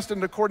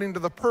predestined according to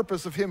the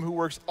purpose of him who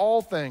works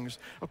all things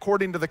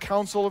according to the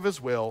counsel of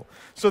his will,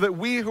 so that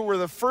we who were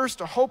the first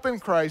to hope in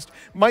Christ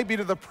might be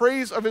to the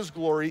praise of his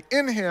glory.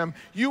 In him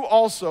you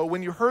also,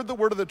 when you heard the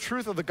word of the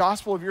truth of the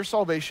gospel of your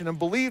salvation and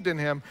believed in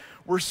him,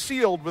 were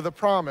sealed with the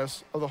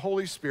promise of the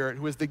Holy Spirit,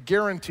 who is the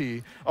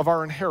guarantee of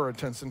our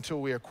inheritance until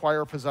we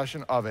acquire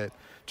possession of it,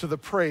 to the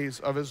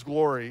praise of his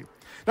glory.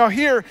 Now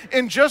here,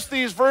 in just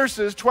these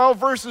verses, 12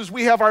 verses,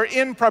 we have our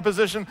in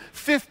preposition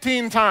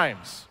 15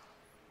 times.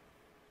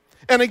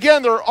 And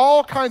again, there are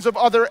all kinds of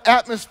other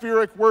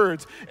atmospheric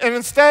words. And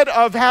instead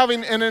of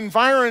having an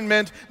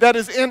environment that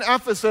is in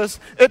Ephesus,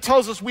 it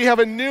tells us we have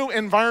a new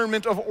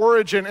environment of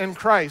origin in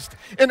Christ.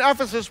 In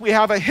Ephesus, we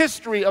have a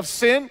history of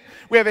sin.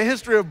 We have a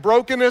history of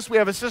brokenness. We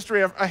have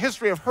a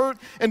history of hurt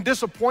and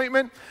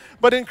disappointment.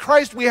 But in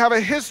Christ, we have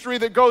a history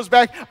that goes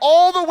back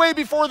all the way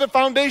before the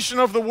foundation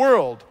of the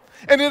world.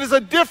 And it is a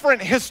different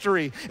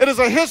history. It is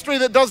a history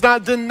that does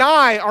not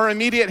deny our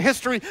immediate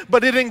history,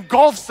 but it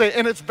engulfs it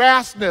in its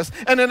vastness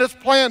and in its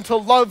plan to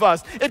love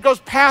us. It goes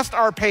past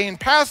our pain,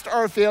 past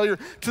our failure,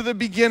 to the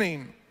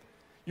beginning.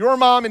 Your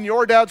mom and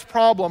your dad's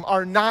problem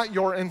are not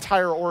your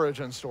entire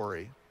origin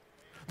story.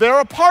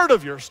 They're a part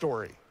of your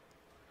story,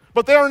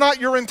 but they are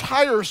not your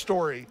entire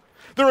story.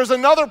 There is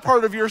another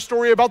part of your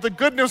story about the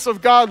goodness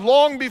of God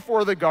long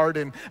before the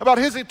garden, about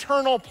his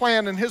eternal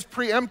plan and his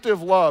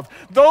preemptive love.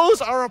 Those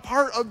are a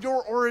part of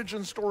your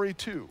origin story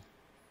too.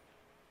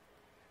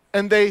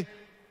 And they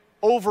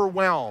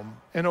overwhelm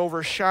and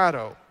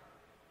overshadow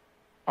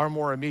our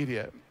more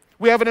immediate.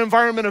 We have an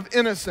environment of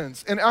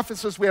innocence. In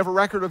Ephesus, we have a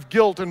record of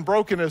guilt and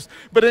brokenness.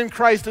 But in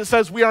Christ, it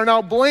says we are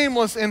now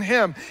blameless in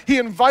him. He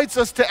invites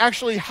us to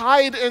actually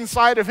hide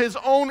inside of his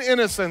own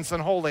innocence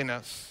and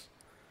holiness.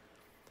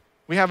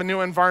 We have a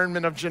new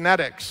environment of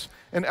genetics.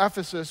 In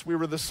Ephesus, we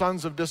were the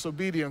sons of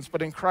disobedience,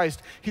 but in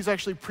Christ, he's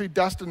actually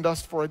predestined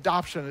us for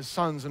adoption as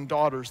sons and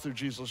daughters through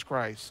Jesus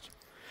Christ.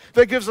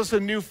 That gives us a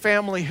new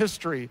family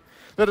history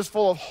that is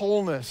full of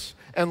wholeness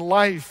and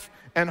life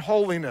and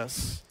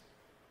holiness.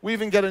 We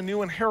even get a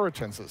new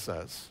inheritance, it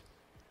says.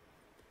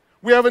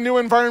 We have a new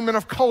environment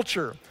of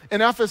culture.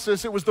 In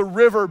Ephesus, it was the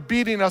river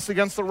beating us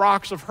against the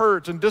rocks of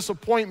hurt and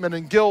disappointment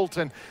and guilt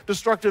and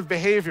destructive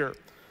behavior.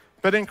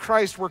 But in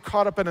Christ, we're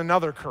caught up in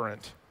another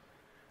current.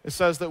 It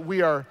says that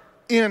we are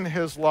in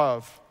his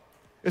love.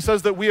 It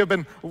says that we have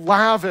been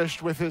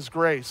lavished with his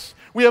grace.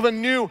 We have a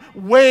new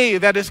way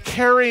that is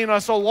carrying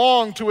us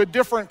along to a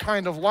different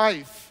kind of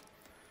life.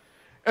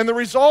 And the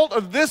result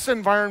of this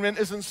environment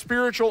isn't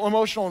spiritual,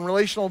 emotional, and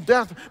relational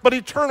death, but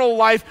eternal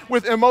life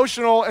with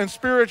emotional and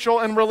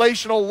spiritual and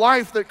relational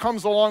life that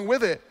comes along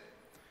with it.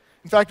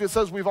 In fact, it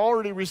says we've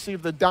already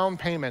received the down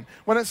payment.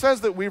 When it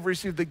says that we've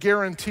received the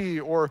guarantee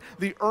or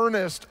the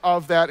earnest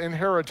of that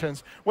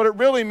inheritance, what it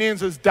really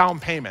means is down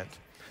payment.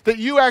 That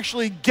you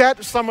actually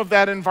get some of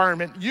that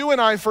environment, you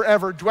and I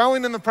forever,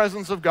 dwelling in the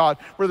presence of God,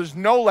 where there's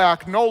no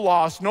lack, no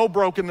loss, no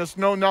brokenness,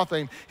 no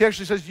nothing. He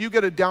actually says you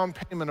get a down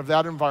payment of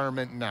that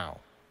environment now,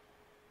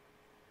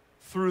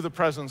 through the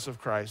presence of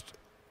Christ,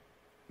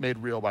 made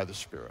real by the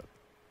Spirit.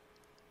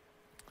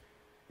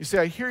 You say,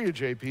 I hear you,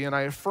 JP, and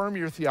I affirm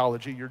your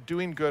theology. You're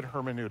doing good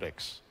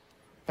hermeneutics.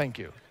 Thank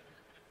you.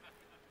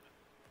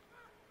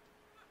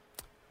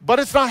 But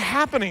it's not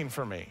happening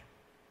for me.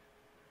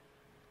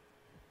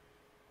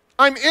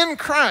 I'm in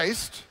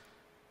Christ.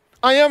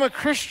 I am a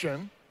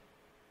Christian.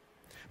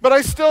 But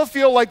I still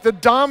feel like the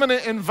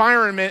dominant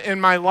environment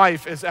in my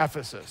life is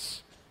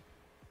Ephesus.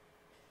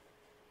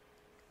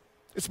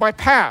 It's my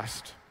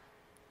past.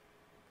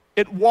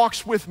 It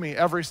walks with me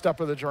every step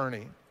of the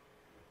journey.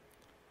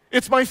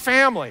 It's my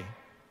family.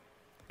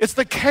 It's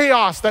the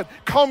chaos that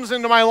comes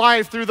into my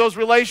life through those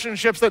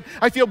relationships that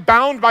I feel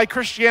bound by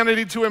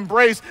Christianity to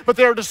embrace, but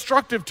they are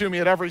destructive to me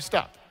at every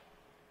step.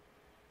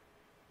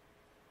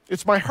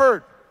 It's my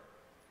hurt.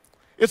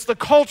 It's the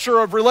culture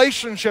of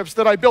relationships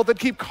that I built that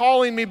keep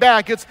calling me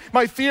back. It's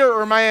my fear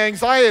or my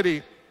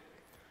anxiety.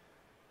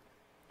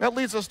 That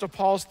leads us to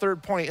Paul's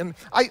third point. And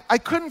I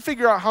couldn't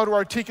figure out how to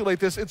articulate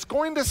this. It's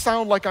going to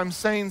sound like I'm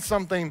saying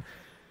something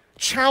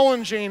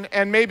challenging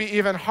and maybe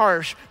even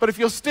harsh, but if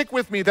you'll stick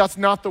with me, that's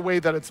not the way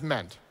that it's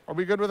meant. Are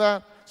we good with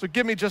that? So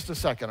give me just a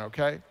second,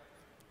 okay?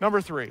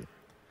 Number 3,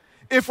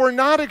 if we're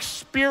not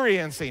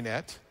experiencing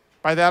it,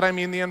 by that I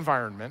mean the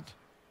environment,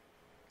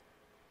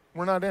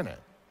 we're not in it.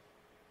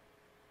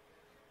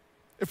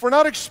 If we're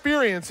not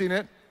experiencing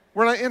it,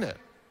 we're not in it.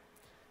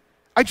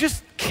 I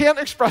just can't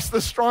express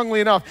this strongly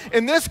enough.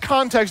 In this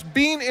context,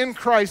 being in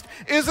Christ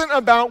isn't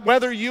about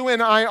whether you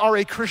and I are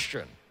a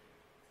Christian.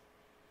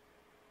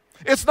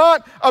 It's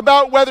not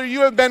about whether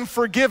you have been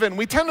forgiven.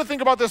 We tend to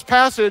think about this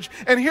passage,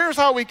 and here's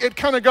how it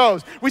kind of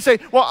goes. We say,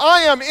 well,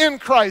 I am in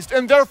Christ,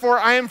 and therefore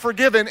I am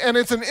forgiven, and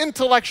it's an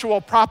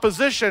intellectual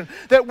proposition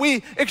that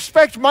we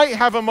expect might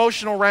have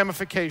emotional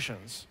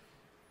ramifications.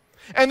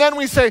 And then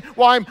we say,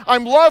 well,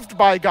 I'm loved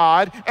by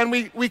God, and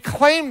we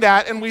claim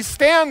that, and we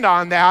stand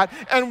on that,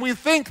 and we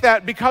think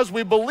that because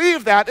we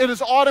believe that, it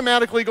is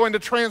automatically going to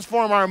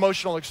transform our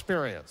emotional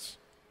experience.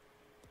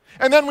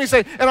 And then we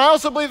say, and I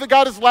also believe that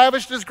God has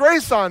lavished his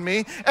grace on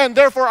me, and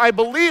therefore I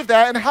believe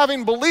that, and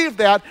having believed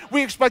that,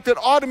 we expect that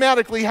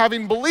automatically,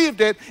 having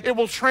believed it, it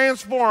will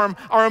transform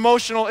our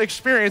emotional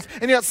experience,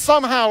 and yet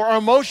somehow our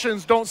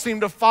emotions don't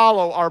seem to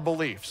follow our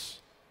beliefs.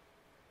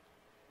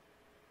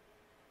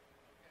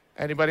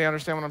 Anybody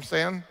understand what I'm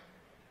saying?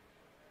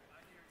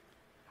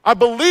 I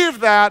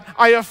believe that,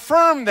 I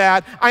affirm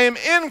that, I am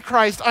in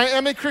Christ, I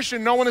am a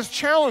Christian. No one is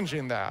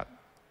challenging that.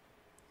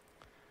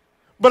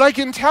 But I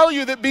can tell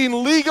you that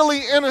being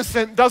legally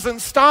innocent doesn't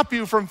stop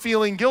you from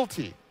feeling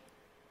guilty.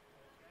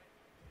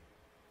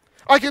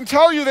 I can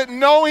tell you that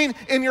knowing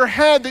in your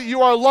head that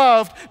you are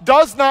loved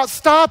does not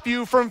stop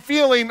you from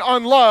feeling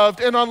unloved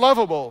and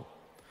unlovable.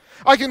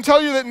 I can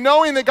tell you that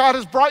knowing that God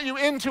has brought you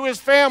into his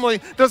family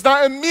does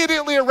not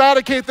immediately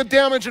eradicate the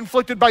damage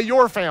inflicted by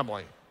your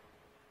family.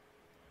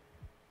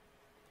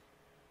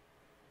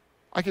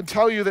 I can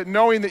tell you that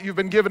knowing that you've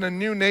been given a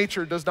new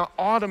nature does not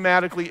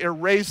automatically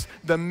erase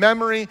the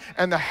memory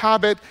and the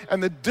habit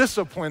and the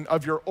discipline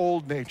of your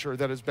old nature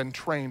that has been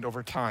trained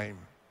over time.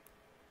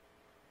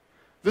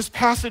 This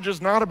passage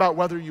is not about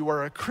whether you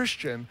are a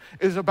Christian,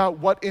 it is about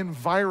what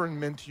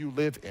environment you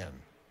live in.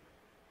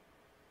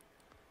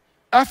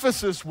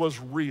 Ephesus was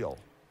real.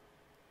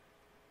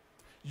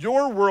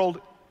 Your world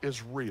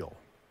is real.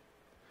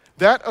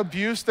 That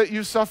abuse that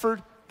you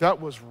suffered, that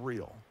was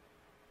real.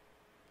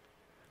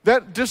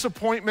 That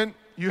disappointment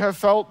you have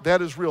felt,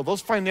 that is real.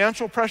 Those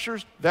financial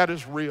pressures, that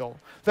is real.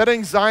 That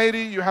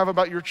anxiety you have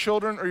about your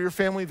children or your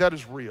family, that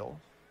is real.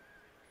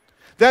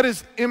 That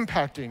is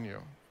impacting you.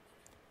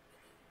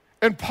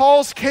 And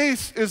Paul's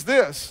case is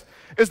this,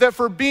 is that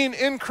for being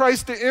in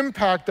Christ to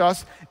impact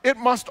us, it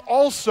must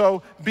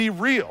also be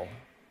real.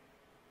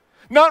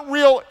 Not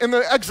real in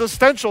the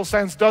existential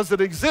sense, does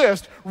it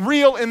exist?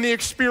 Real in the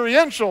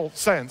experiential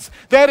sense.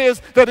 That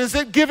is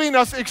it giving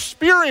us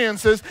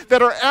experiences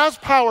that are as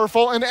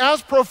powerful and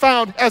as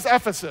profound as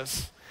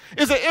Ephesus?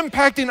 Is it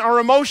impacting our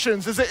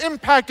emotions? Is it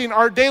impacting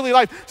our daily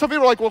life? Some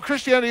people are like, well,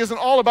 Christianity isn't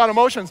all about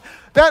emotions.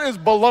 That is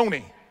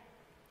baloney.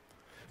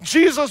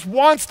 Jesus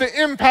wants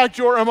to impact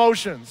your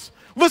emotions.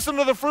 Listen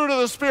to the fruit of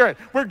the Spirit,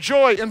 where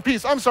joy and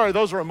peace. I'm sorry,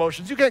 those are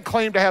emotions. You can't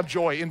claim to have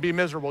joy and be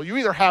miserable. You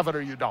either have it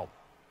or you don't.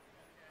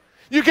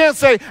 You can't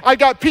say, I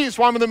got peace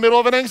while I'm in the middle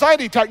of an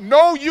anxiety attack.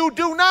 No, you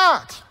do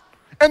not.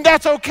 And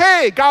that's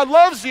okay. God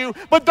loves you,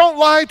 but don't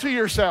lie to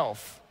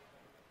yourself.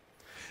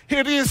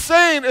 What he is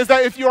saying is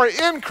that if you are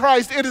in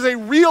Christ, it is a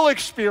real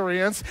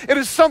experience. It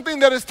is something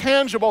that is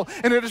tangible,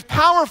 and it is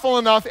powerful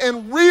enough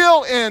and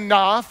real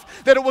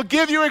enough that it will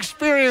give you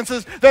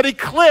experiences that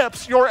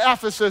eclipse your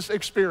Ephesus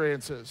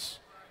experiences.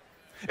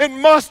 It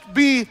must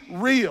be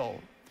real.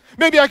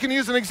 Maybe I can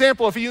use an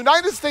example. If a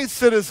United States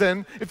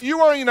citizen, if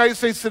you are a United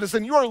States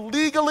citizen, you are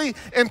legally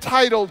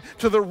entitled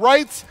to the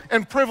rights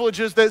and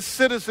privileges that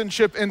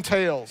citizenship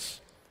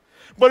entails.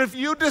 But if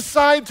you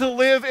decide to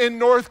live in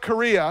North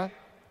Korea,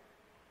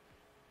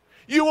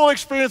 you will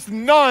experience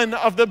none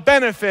of the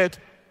benefit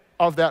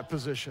of that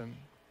position.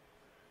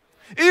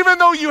 Even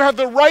though you have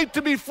the right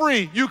to be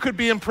free, you could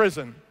be in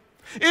prison.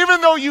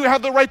 Even though you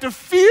have the right to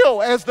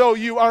feel as though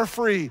you are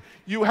free,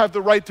 you have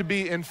the right to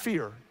be in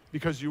fear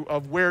because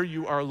of where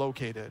you are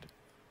located.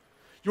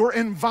 Your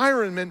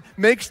environment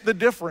makes the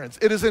difference.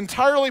 It is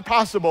entirely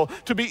possible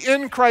to be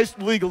in Christ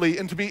legally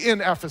and to be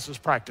in Ephesus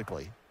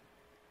practically.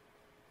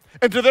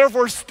 And to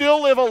therefore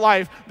still live a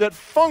life that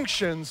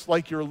functions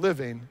like you're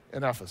living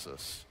in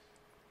Ephesus.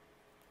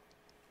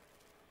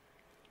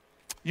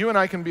 You and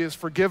I can be as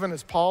forgiven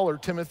as Paul or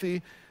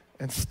Timothy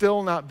and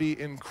still not be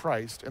in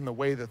Christ in the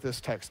way that this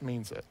text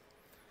means it.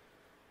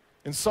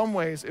 In some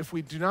ways, if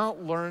we do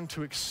not learn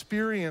to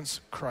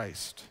experience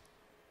Christ,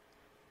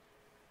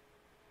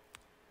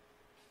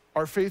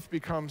 our faith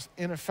becomes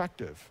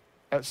ineffective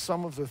at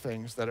some of the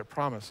things that it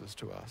promises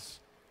to us.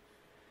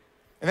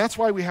 And that's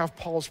why we have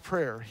Paul's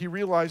prayer. He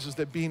realizes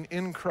that being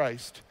in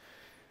Christ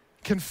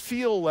can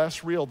feel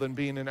less real than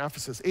being in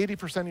Ephesus.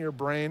 80% of your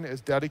brain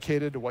is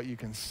dedicated to what you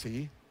can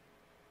see.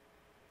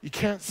 You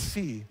can't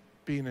see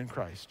being in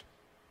Christ.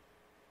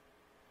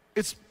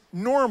 It's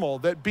normal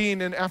that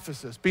being in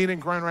Ephesus, being in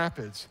Grand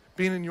Rapids,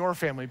 being in your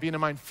family, being in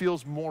mine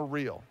feels more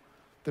real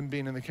than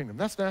being in the kingdom.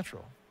 That's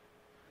natural.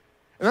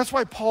 And that's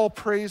why Paul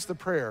prays the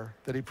prayer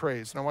that he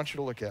prays. And I want you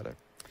to look at it.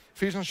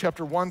 Ephesians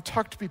chapter 1,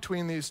 tucked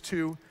between these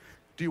two.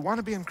 Do you want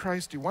to be in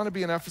Christ? Do you want to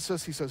be in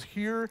Ephesus? He says,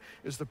 here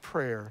is the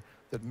prayer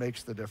that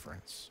makes the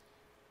difference.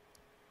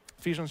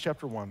 Ephesians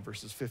chapter 1,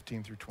 verses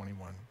 15 through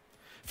 21.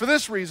 For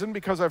this reason,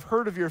 because I've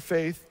heard of your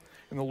faith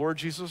in the Lord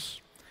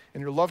Jesus and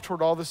your love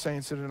toward all the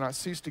saints, I do not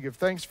cease to give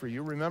thanks for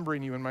you,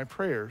 remembering you in my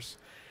prayers.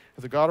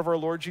 That the God of our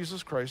Lord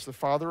Jesus Christ, the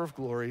Father of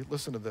glory,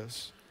 listen to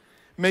this,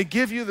 may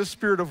give you the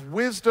spirit of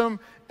wisdom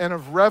and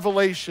of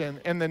revelation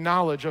and the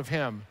knowledge of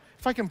him.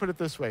 If I can put it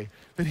this way,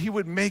 that he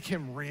would make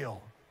him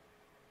real.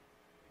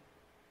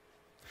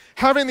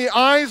 Having the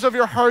eyes of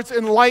your hearts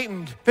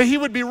enlightened, that he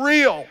would be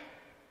real.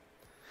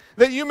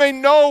 That you may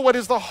know what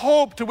is the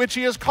hope to which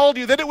he has called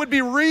you, that it would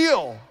be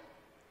real.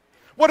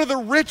 What are the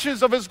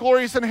riches of his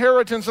glorious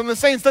inheritance in the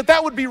saints,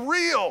 that would be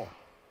real.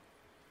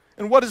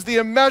 And what is the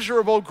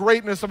immeasurable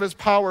greatness of his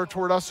power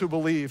toward us who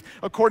believe,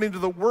 according to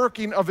the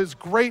working of his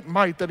great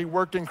might that he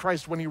worked in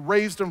Christ when he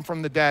raised him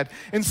from the dead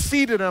and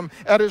seated him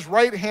at his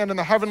right hand in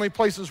the heavenly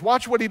places.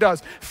 Watch what he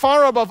does.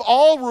 Far above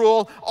all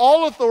rule,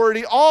 all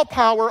authority, all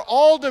power,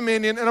 all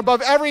dominion, and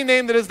above every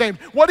name that is named.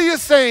 What he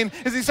is saying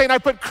is he's saying, I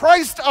put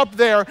Christ up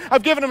there.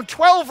 I've given him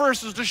 12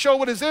 verses to show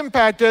what his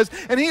impact is,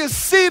 and he is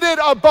seated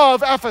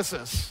above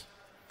Ephesus.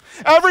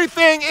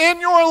 Everything in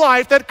your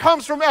life that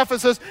comes from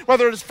Ephesus,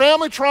 whether it's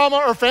family trauma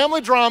or family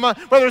drama,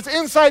 whether it's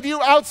inside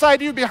you,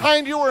 outside you,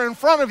 behind you, or in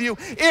front of you,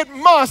 it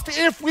must,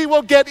 if we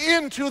will get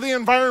into the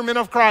environment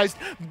of Christ,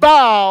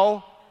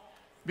 bow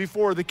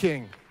before the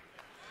King.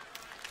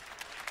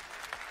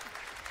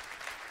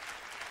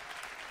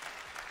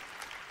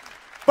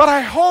 But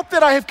I hope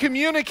that I have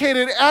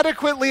communicated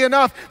adequately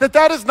enough that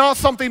that is not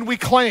something we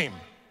claim.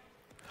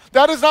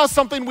 That is not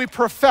something we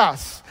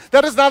profess.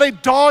 That is not a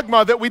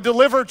dogma that we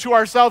deliver to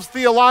ourselves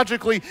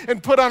theologically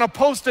and put on a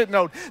Post-it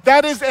note.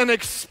 That is an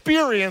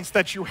experience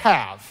that you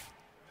have.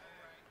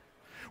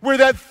 Where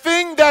that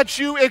thing that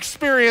you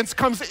experience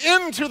comes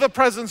into the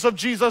presence of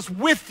Jesus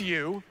with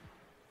you,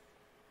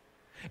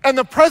 and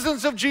the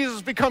presence of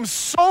Jesus becomes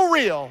so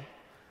real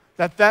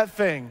that that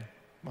thing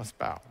must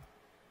bow.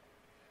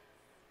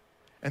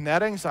 And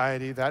that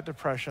anxiety, that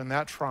depression,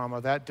 that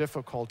trauma, that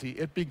difficulty,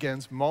 it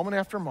begins moment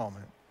after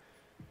moment.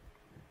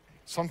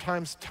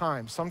 Sometimes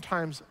time,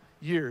 sometimes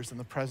years in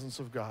the presence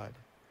of God.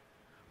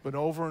 But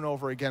over and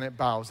over again it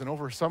bows, and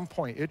over some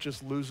point it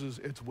just loses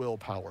its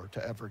willpower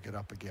to ever get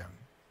up again.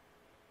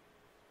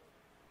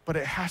 But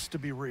it has to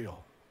be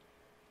real.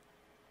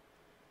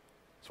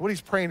 So what he's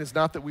praying is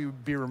not that we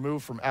would be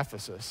removed from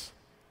Ephesus.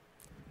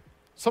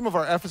 Some of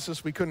our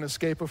Ephesus we couldn't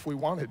escape if we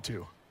wanted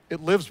to.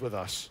 It lives with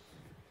us.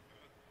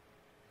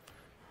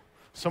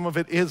 Some of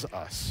it is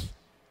us.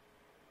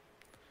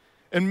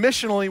 And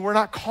missionally, we're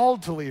not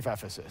called to leave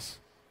Ephesus.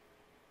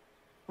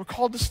 We're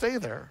called to stay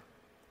there.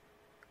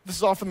 This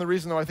is often the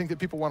reason, though, I think that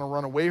people want to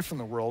run away from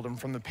the world and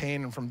from the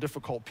pain and from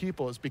difficult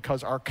people, is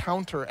because our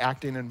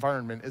counteracting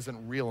environment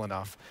isn't real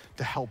enough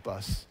to help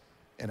us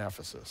in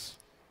Ephesus.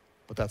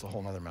 But that's a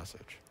whole other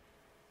message.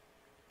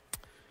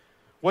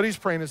 What he's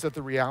praying is that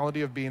the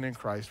reality of being in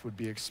Christ would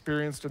be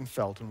experienced and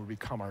felt and would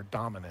become our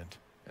dominant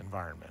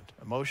environment,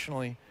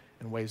 emotionally,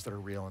 in ways that are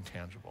real and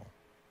tangible.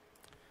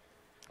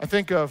 I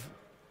think of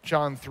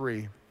John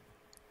 3,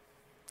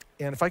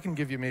 and if I can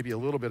give you maybe a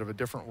little bit of a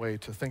different way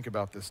to think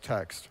about this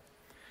text.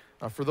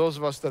 For those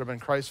of us that have been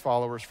Christ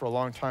followers for a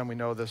long time, we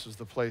know this is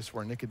the place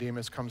where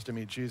Nicodemus comes to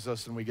meet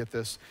Jesus, and we get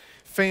this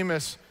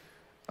famous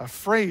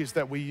phrase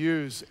that we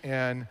use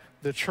in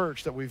the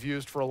church that we've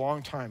used for a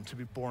long time, to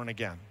be born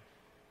again.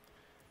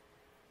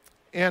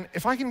 And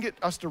if I can get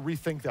us to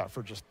rethink that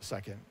for just a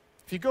second.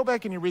 If you go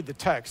back and you read the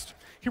text,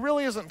 he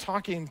really isn't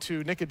talking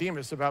to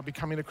Nicodemus about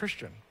becoming a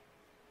Christian.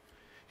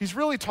 He's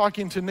really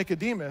talking to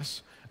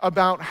Nicodemus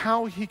about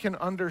how he can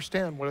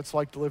understand what it's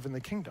like to live in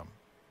the kingdom,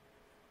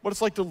 what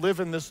it's like to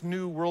live in this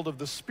new world of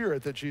the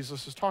Spirit that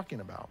Jesus is talking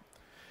about.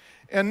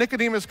 And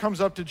Nicodemus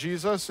comes up to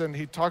Jesus and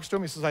he talks to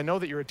him. He says, I know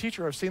that you're a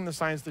teacher. I've seen the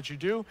signs that you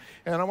do,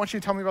 and I want you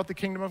to tell me about the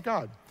kingdom of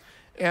God.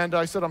 And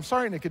I said, I'm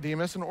sorry,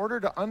 Nicodemus, in order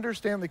to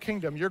understand the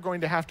kingdom, you're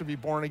going to have to be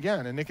born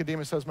again. And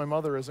Nicodemus says, my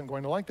mother isn't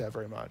going to like that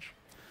very much.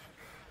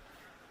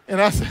 In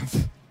essence,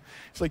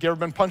 it's like, you ever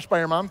been punched by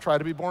your mom? Try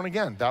to be born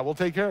again. That will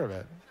take care of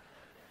it.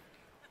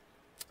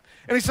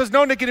 And he says,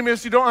 no,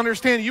 Nicodemus, you don't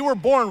understand. You were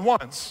born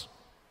once.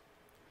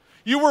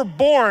 You were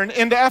born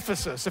into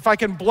Ephesus, if I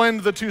can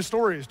blend the two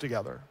stories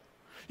together.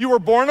 You were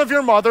born of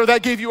your mother.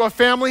 That gave you a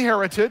family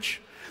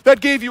heritage.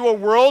 That gave you a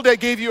world. That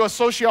gave you a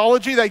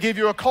sociology. That gave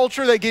you a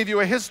culture. That gave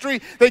you a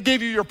history. That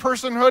gave you your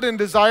personhood and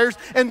desires.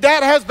 And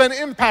that has been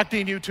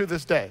impacting you to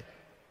this day.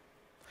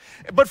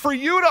 But for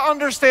you to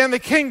understand the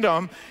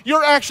kingdom,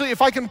 you're actually,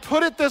 if I can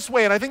put it this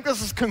way, and I think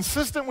this is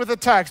consistent with the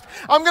text,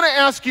 I'm going to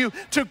ask you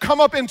to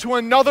come up into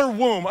another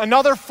womb,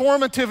 another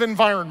formative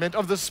environment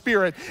of the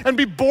Spirit, and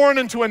be born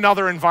into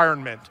another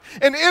environment.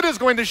 And it is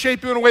going to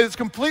shape you in a way that's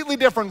completely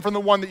different from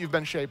the one that you've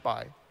been shaped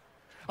by.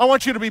 I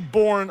want you to be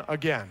born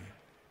again.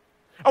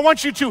 I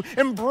want you to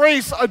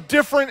embrace a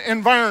different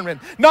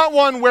environment, not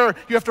one where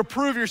you have to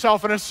prove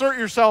yourself and assert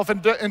yourself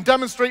and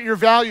demonstrate your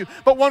value,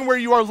 but one where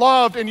you are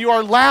loved and you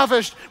are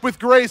lavished with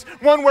grace,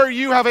 one where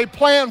you have a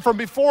plan from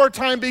before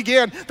time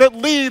began that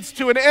leads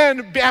to an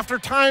end after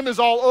time is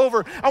all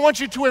over. I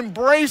want you to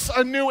embrace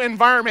a new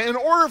environment. In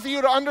order for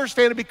you to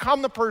understand and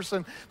become the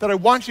person that I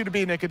want you to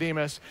be,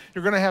 Nicodemus,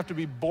 you're going to have to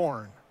be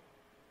born.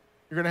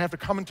 You're going to have to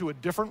come into a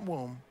different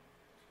womb,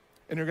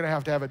 and you're going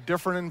to have a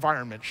different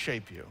environment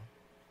shape you.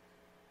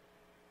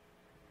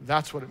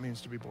 That's what it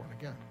means to be born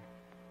again.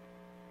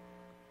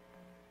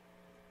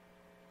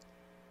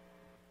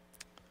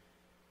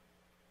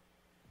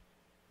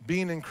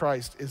 Being in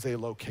Christ is a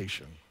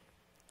location.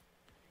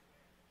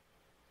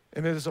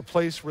 And it is a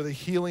place where the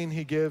healing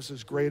he gives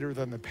is greater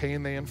than the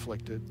pain they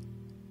inflicted.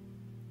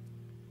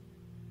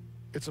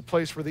 It's a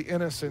place where the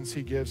innocence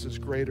he gives is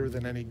greater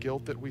than any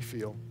guilt that we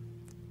feel.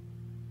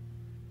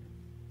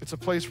 It's a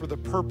place where the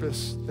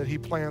purpose that he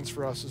plans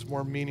for us is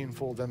more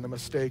meaningful than the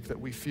mistake that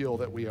we feel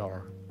that we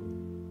are.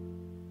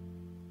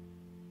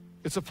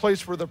 It's a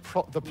place where the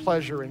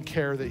pleasure and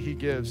care that he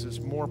gives is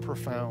more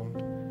profound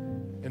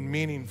and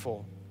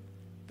meaningful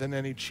than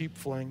any cheap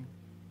fling,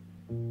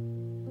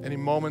 any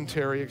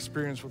momentary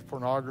experience with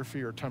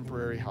pornography or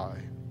temporary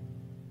high.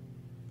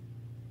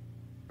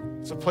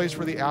 It's a place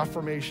where the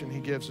affirmation he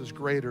gives is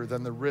greater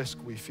than the risk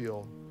we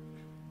feel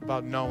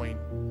about knowing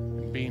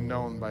and being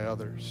known by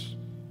others.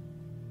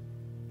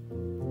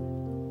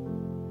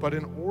 But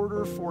in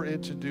order for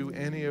it to do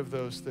any of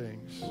those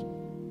things,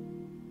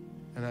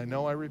 and I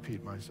know I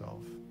repeat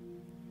myself,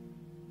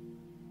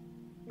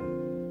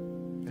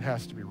 it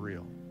has to be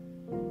real.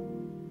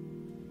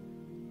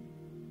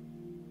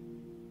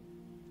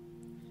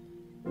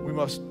 We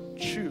must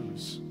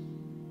choose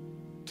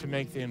to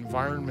make the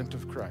environment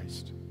of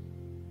Christ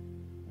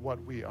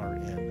what we are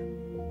in.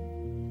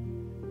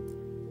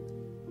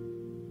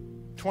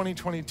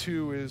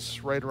 2022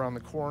 is right around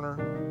the corner.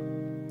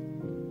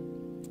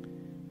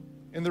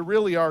 And there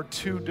really are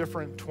two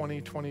different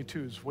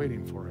 2022s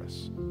waiting for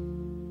us.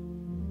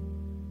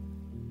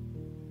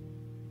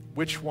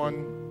 Which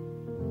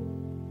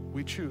one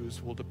we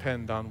choose will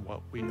depend on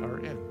what we are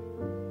in.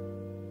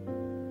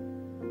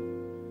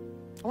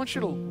 I want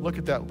you to look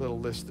at that little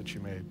list that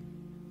you made.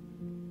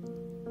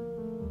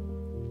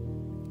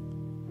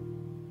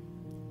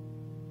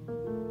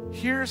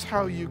 Here's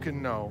how you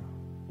can know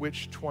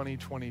which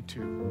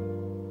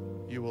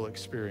 2022 you will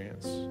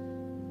experience.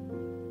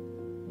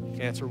 You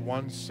can answer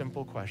one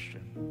simple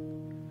question.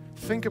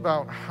 Think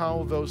about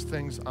how those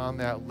things on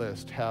that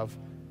list have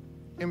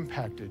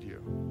impacted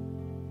you.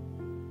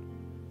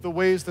 The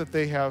ways that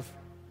they have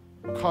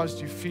caused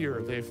you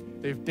fear,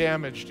 they've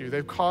damaged you,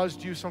 they've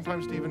caused you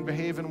sometimes to even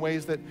behave in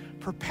ways that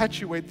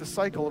perpetuate the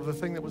cycle of the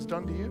thing that was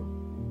done to you.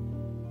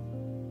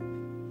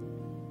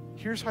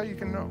 Here's how you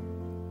can know.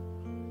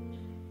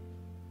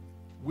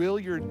 Will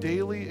your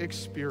daily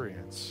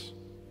experience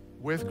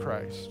with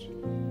Christ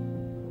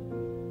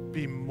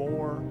be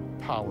more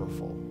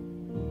powerful,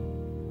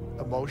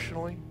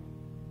 emotionally,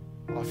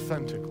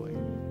 authentically,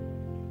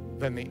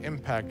 than the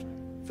impact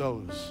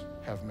those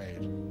have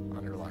made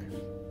on your life?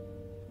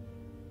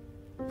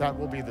 That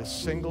will be the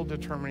single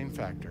determining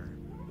factor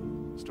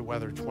as to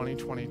whether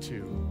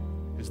 2022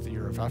 is the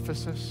year of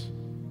Ephesus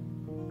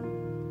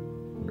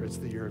or it's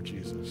the year of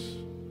Jesus.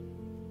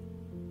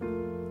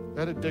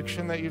 That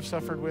addiction that you've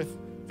suffered with,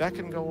 that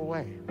can go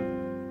away.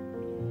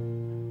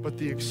 But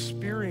the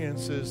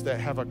experiences that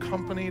have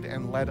accompanied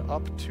and led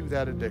up to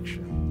that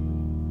addiction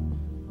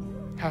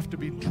have to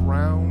be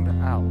drowned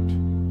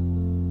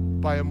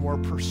out by a more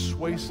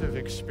persuasive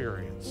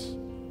experience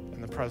in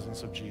the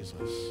presence of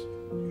Jesus.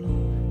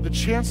 The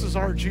chances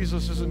are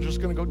Jesus isn't just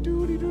going to go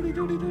doody, doody,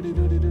 doody, doody,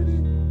 doody, doody,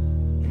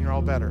 and you're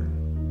all better.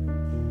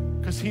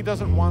 Because he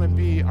doesn't want to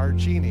be our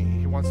genie.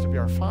 He wants to be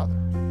our Father.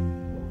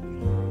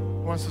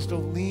 He wants us to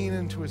lean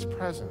into his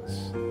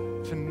presence,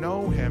 to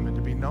know him and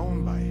to be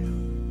known by him.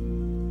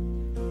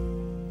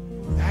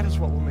 That is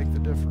what will make the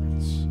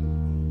difference.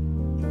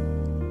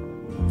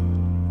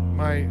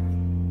 My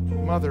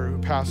mother, who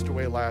passed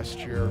away last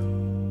year,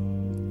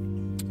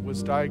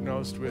 was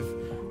diagnosed with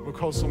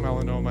mucosal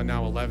melanoma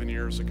now 11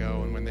 years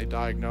ago. And when they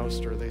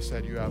diagnosed her, they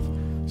said, you have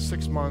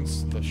 6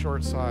 months, the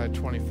short side,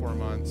 24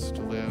 months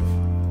to live.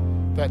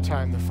 That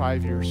time, the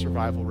 5-year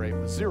survival rate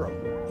was 0.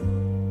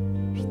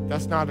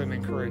 That's not an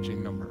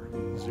encouraging number,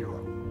 0.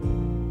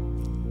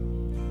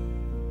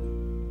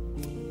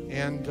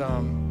 And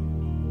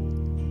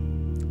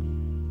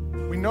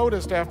we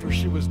noticed after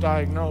she was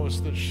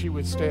diagnosed that she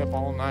would stay up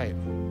all night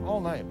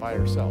by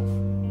herself.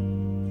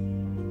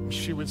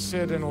 She would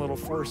sit in a little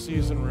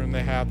 4-season room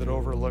they had that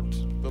overlooked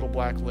Little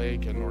Black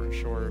Lake and Norton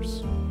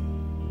Shores.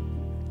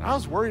 I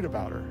was worried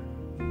about her.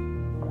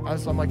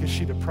 I'm like, is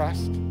she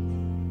depressed?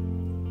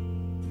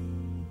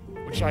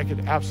 Which I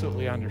could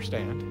absolutely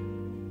understand.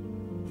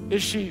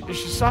 Is she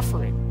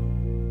suffering?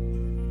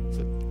 Is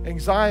it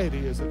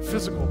anxiety? Is it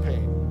physical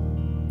pain?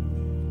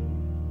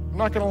 I'm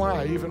not gonna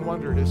lie, I even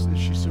wondered, is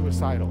she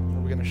suicidal?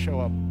 Are we gonna show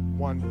up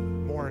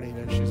one morning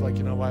and she's like,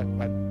 you know what,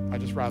 I'd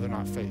just rather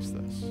not face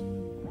this.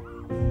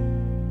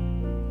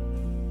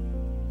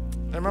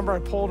 I remember I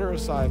pulled her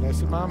aside and I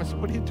said, Mom,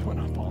 what are you doing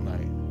up all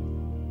night?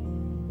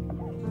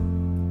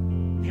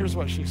 Here's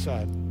what she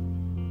said.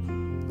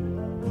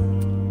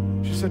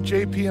 She said,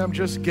 JP, I'm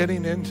just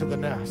getting into the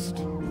nest.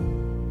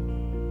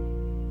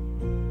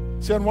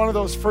 See, on one of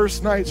those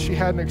first nights, she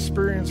had an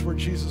experience where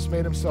Jesus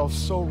made himself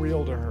so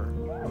real to her.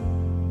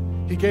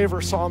 He gave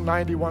her Psalm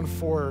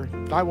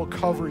 91:4, I will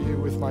cover you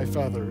with my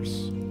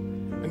feathers,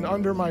 and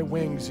under my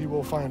wings you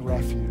will find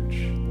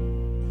refuge.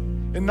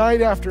 And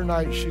night after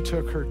night, she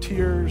took her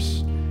tears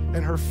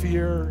and her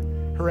fear,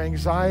 her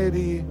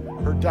anxiety,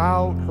 her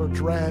doubt, her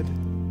dread,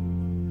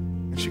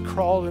 and she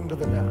crawled into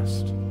the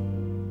nest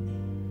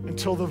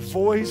until the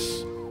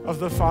voice of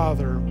the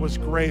Father was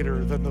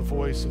greater than the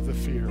voice of the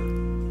fear.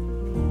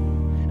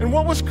 And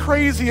what was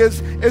crazy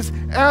is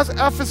as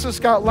Ephesus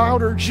got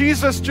louder,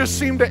 Jesus just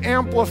seemed to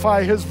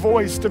amplify his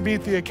voice to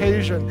meet the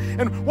occasion.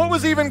 And what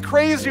was even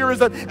crazier is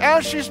that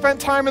as she spent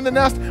time in the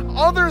nest,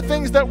 other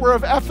things that were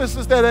of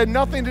Ephesus that had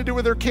nothing to do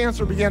with her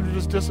cancer began to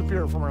just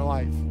disappear from her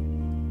life.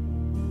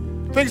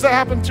 Things that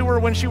happened to her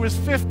when she was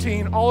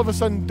 15 all of a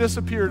sudden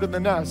disappeared in the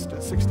nest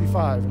at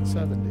 65 and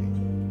 70.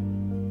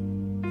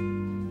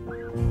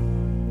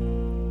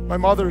 My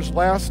mother's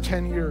last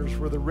 10 years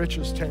were the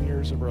richest 10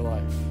 years of her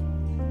life,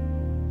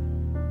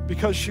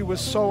 because she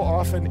was so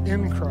often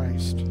in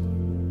Christ,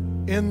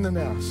 in the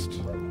nest,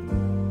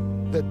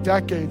 that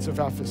decades of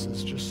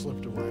Ephesus just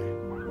slipped away.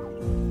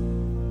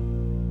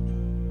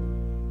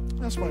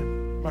 That's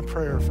my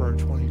prayer for our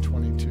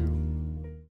 2022.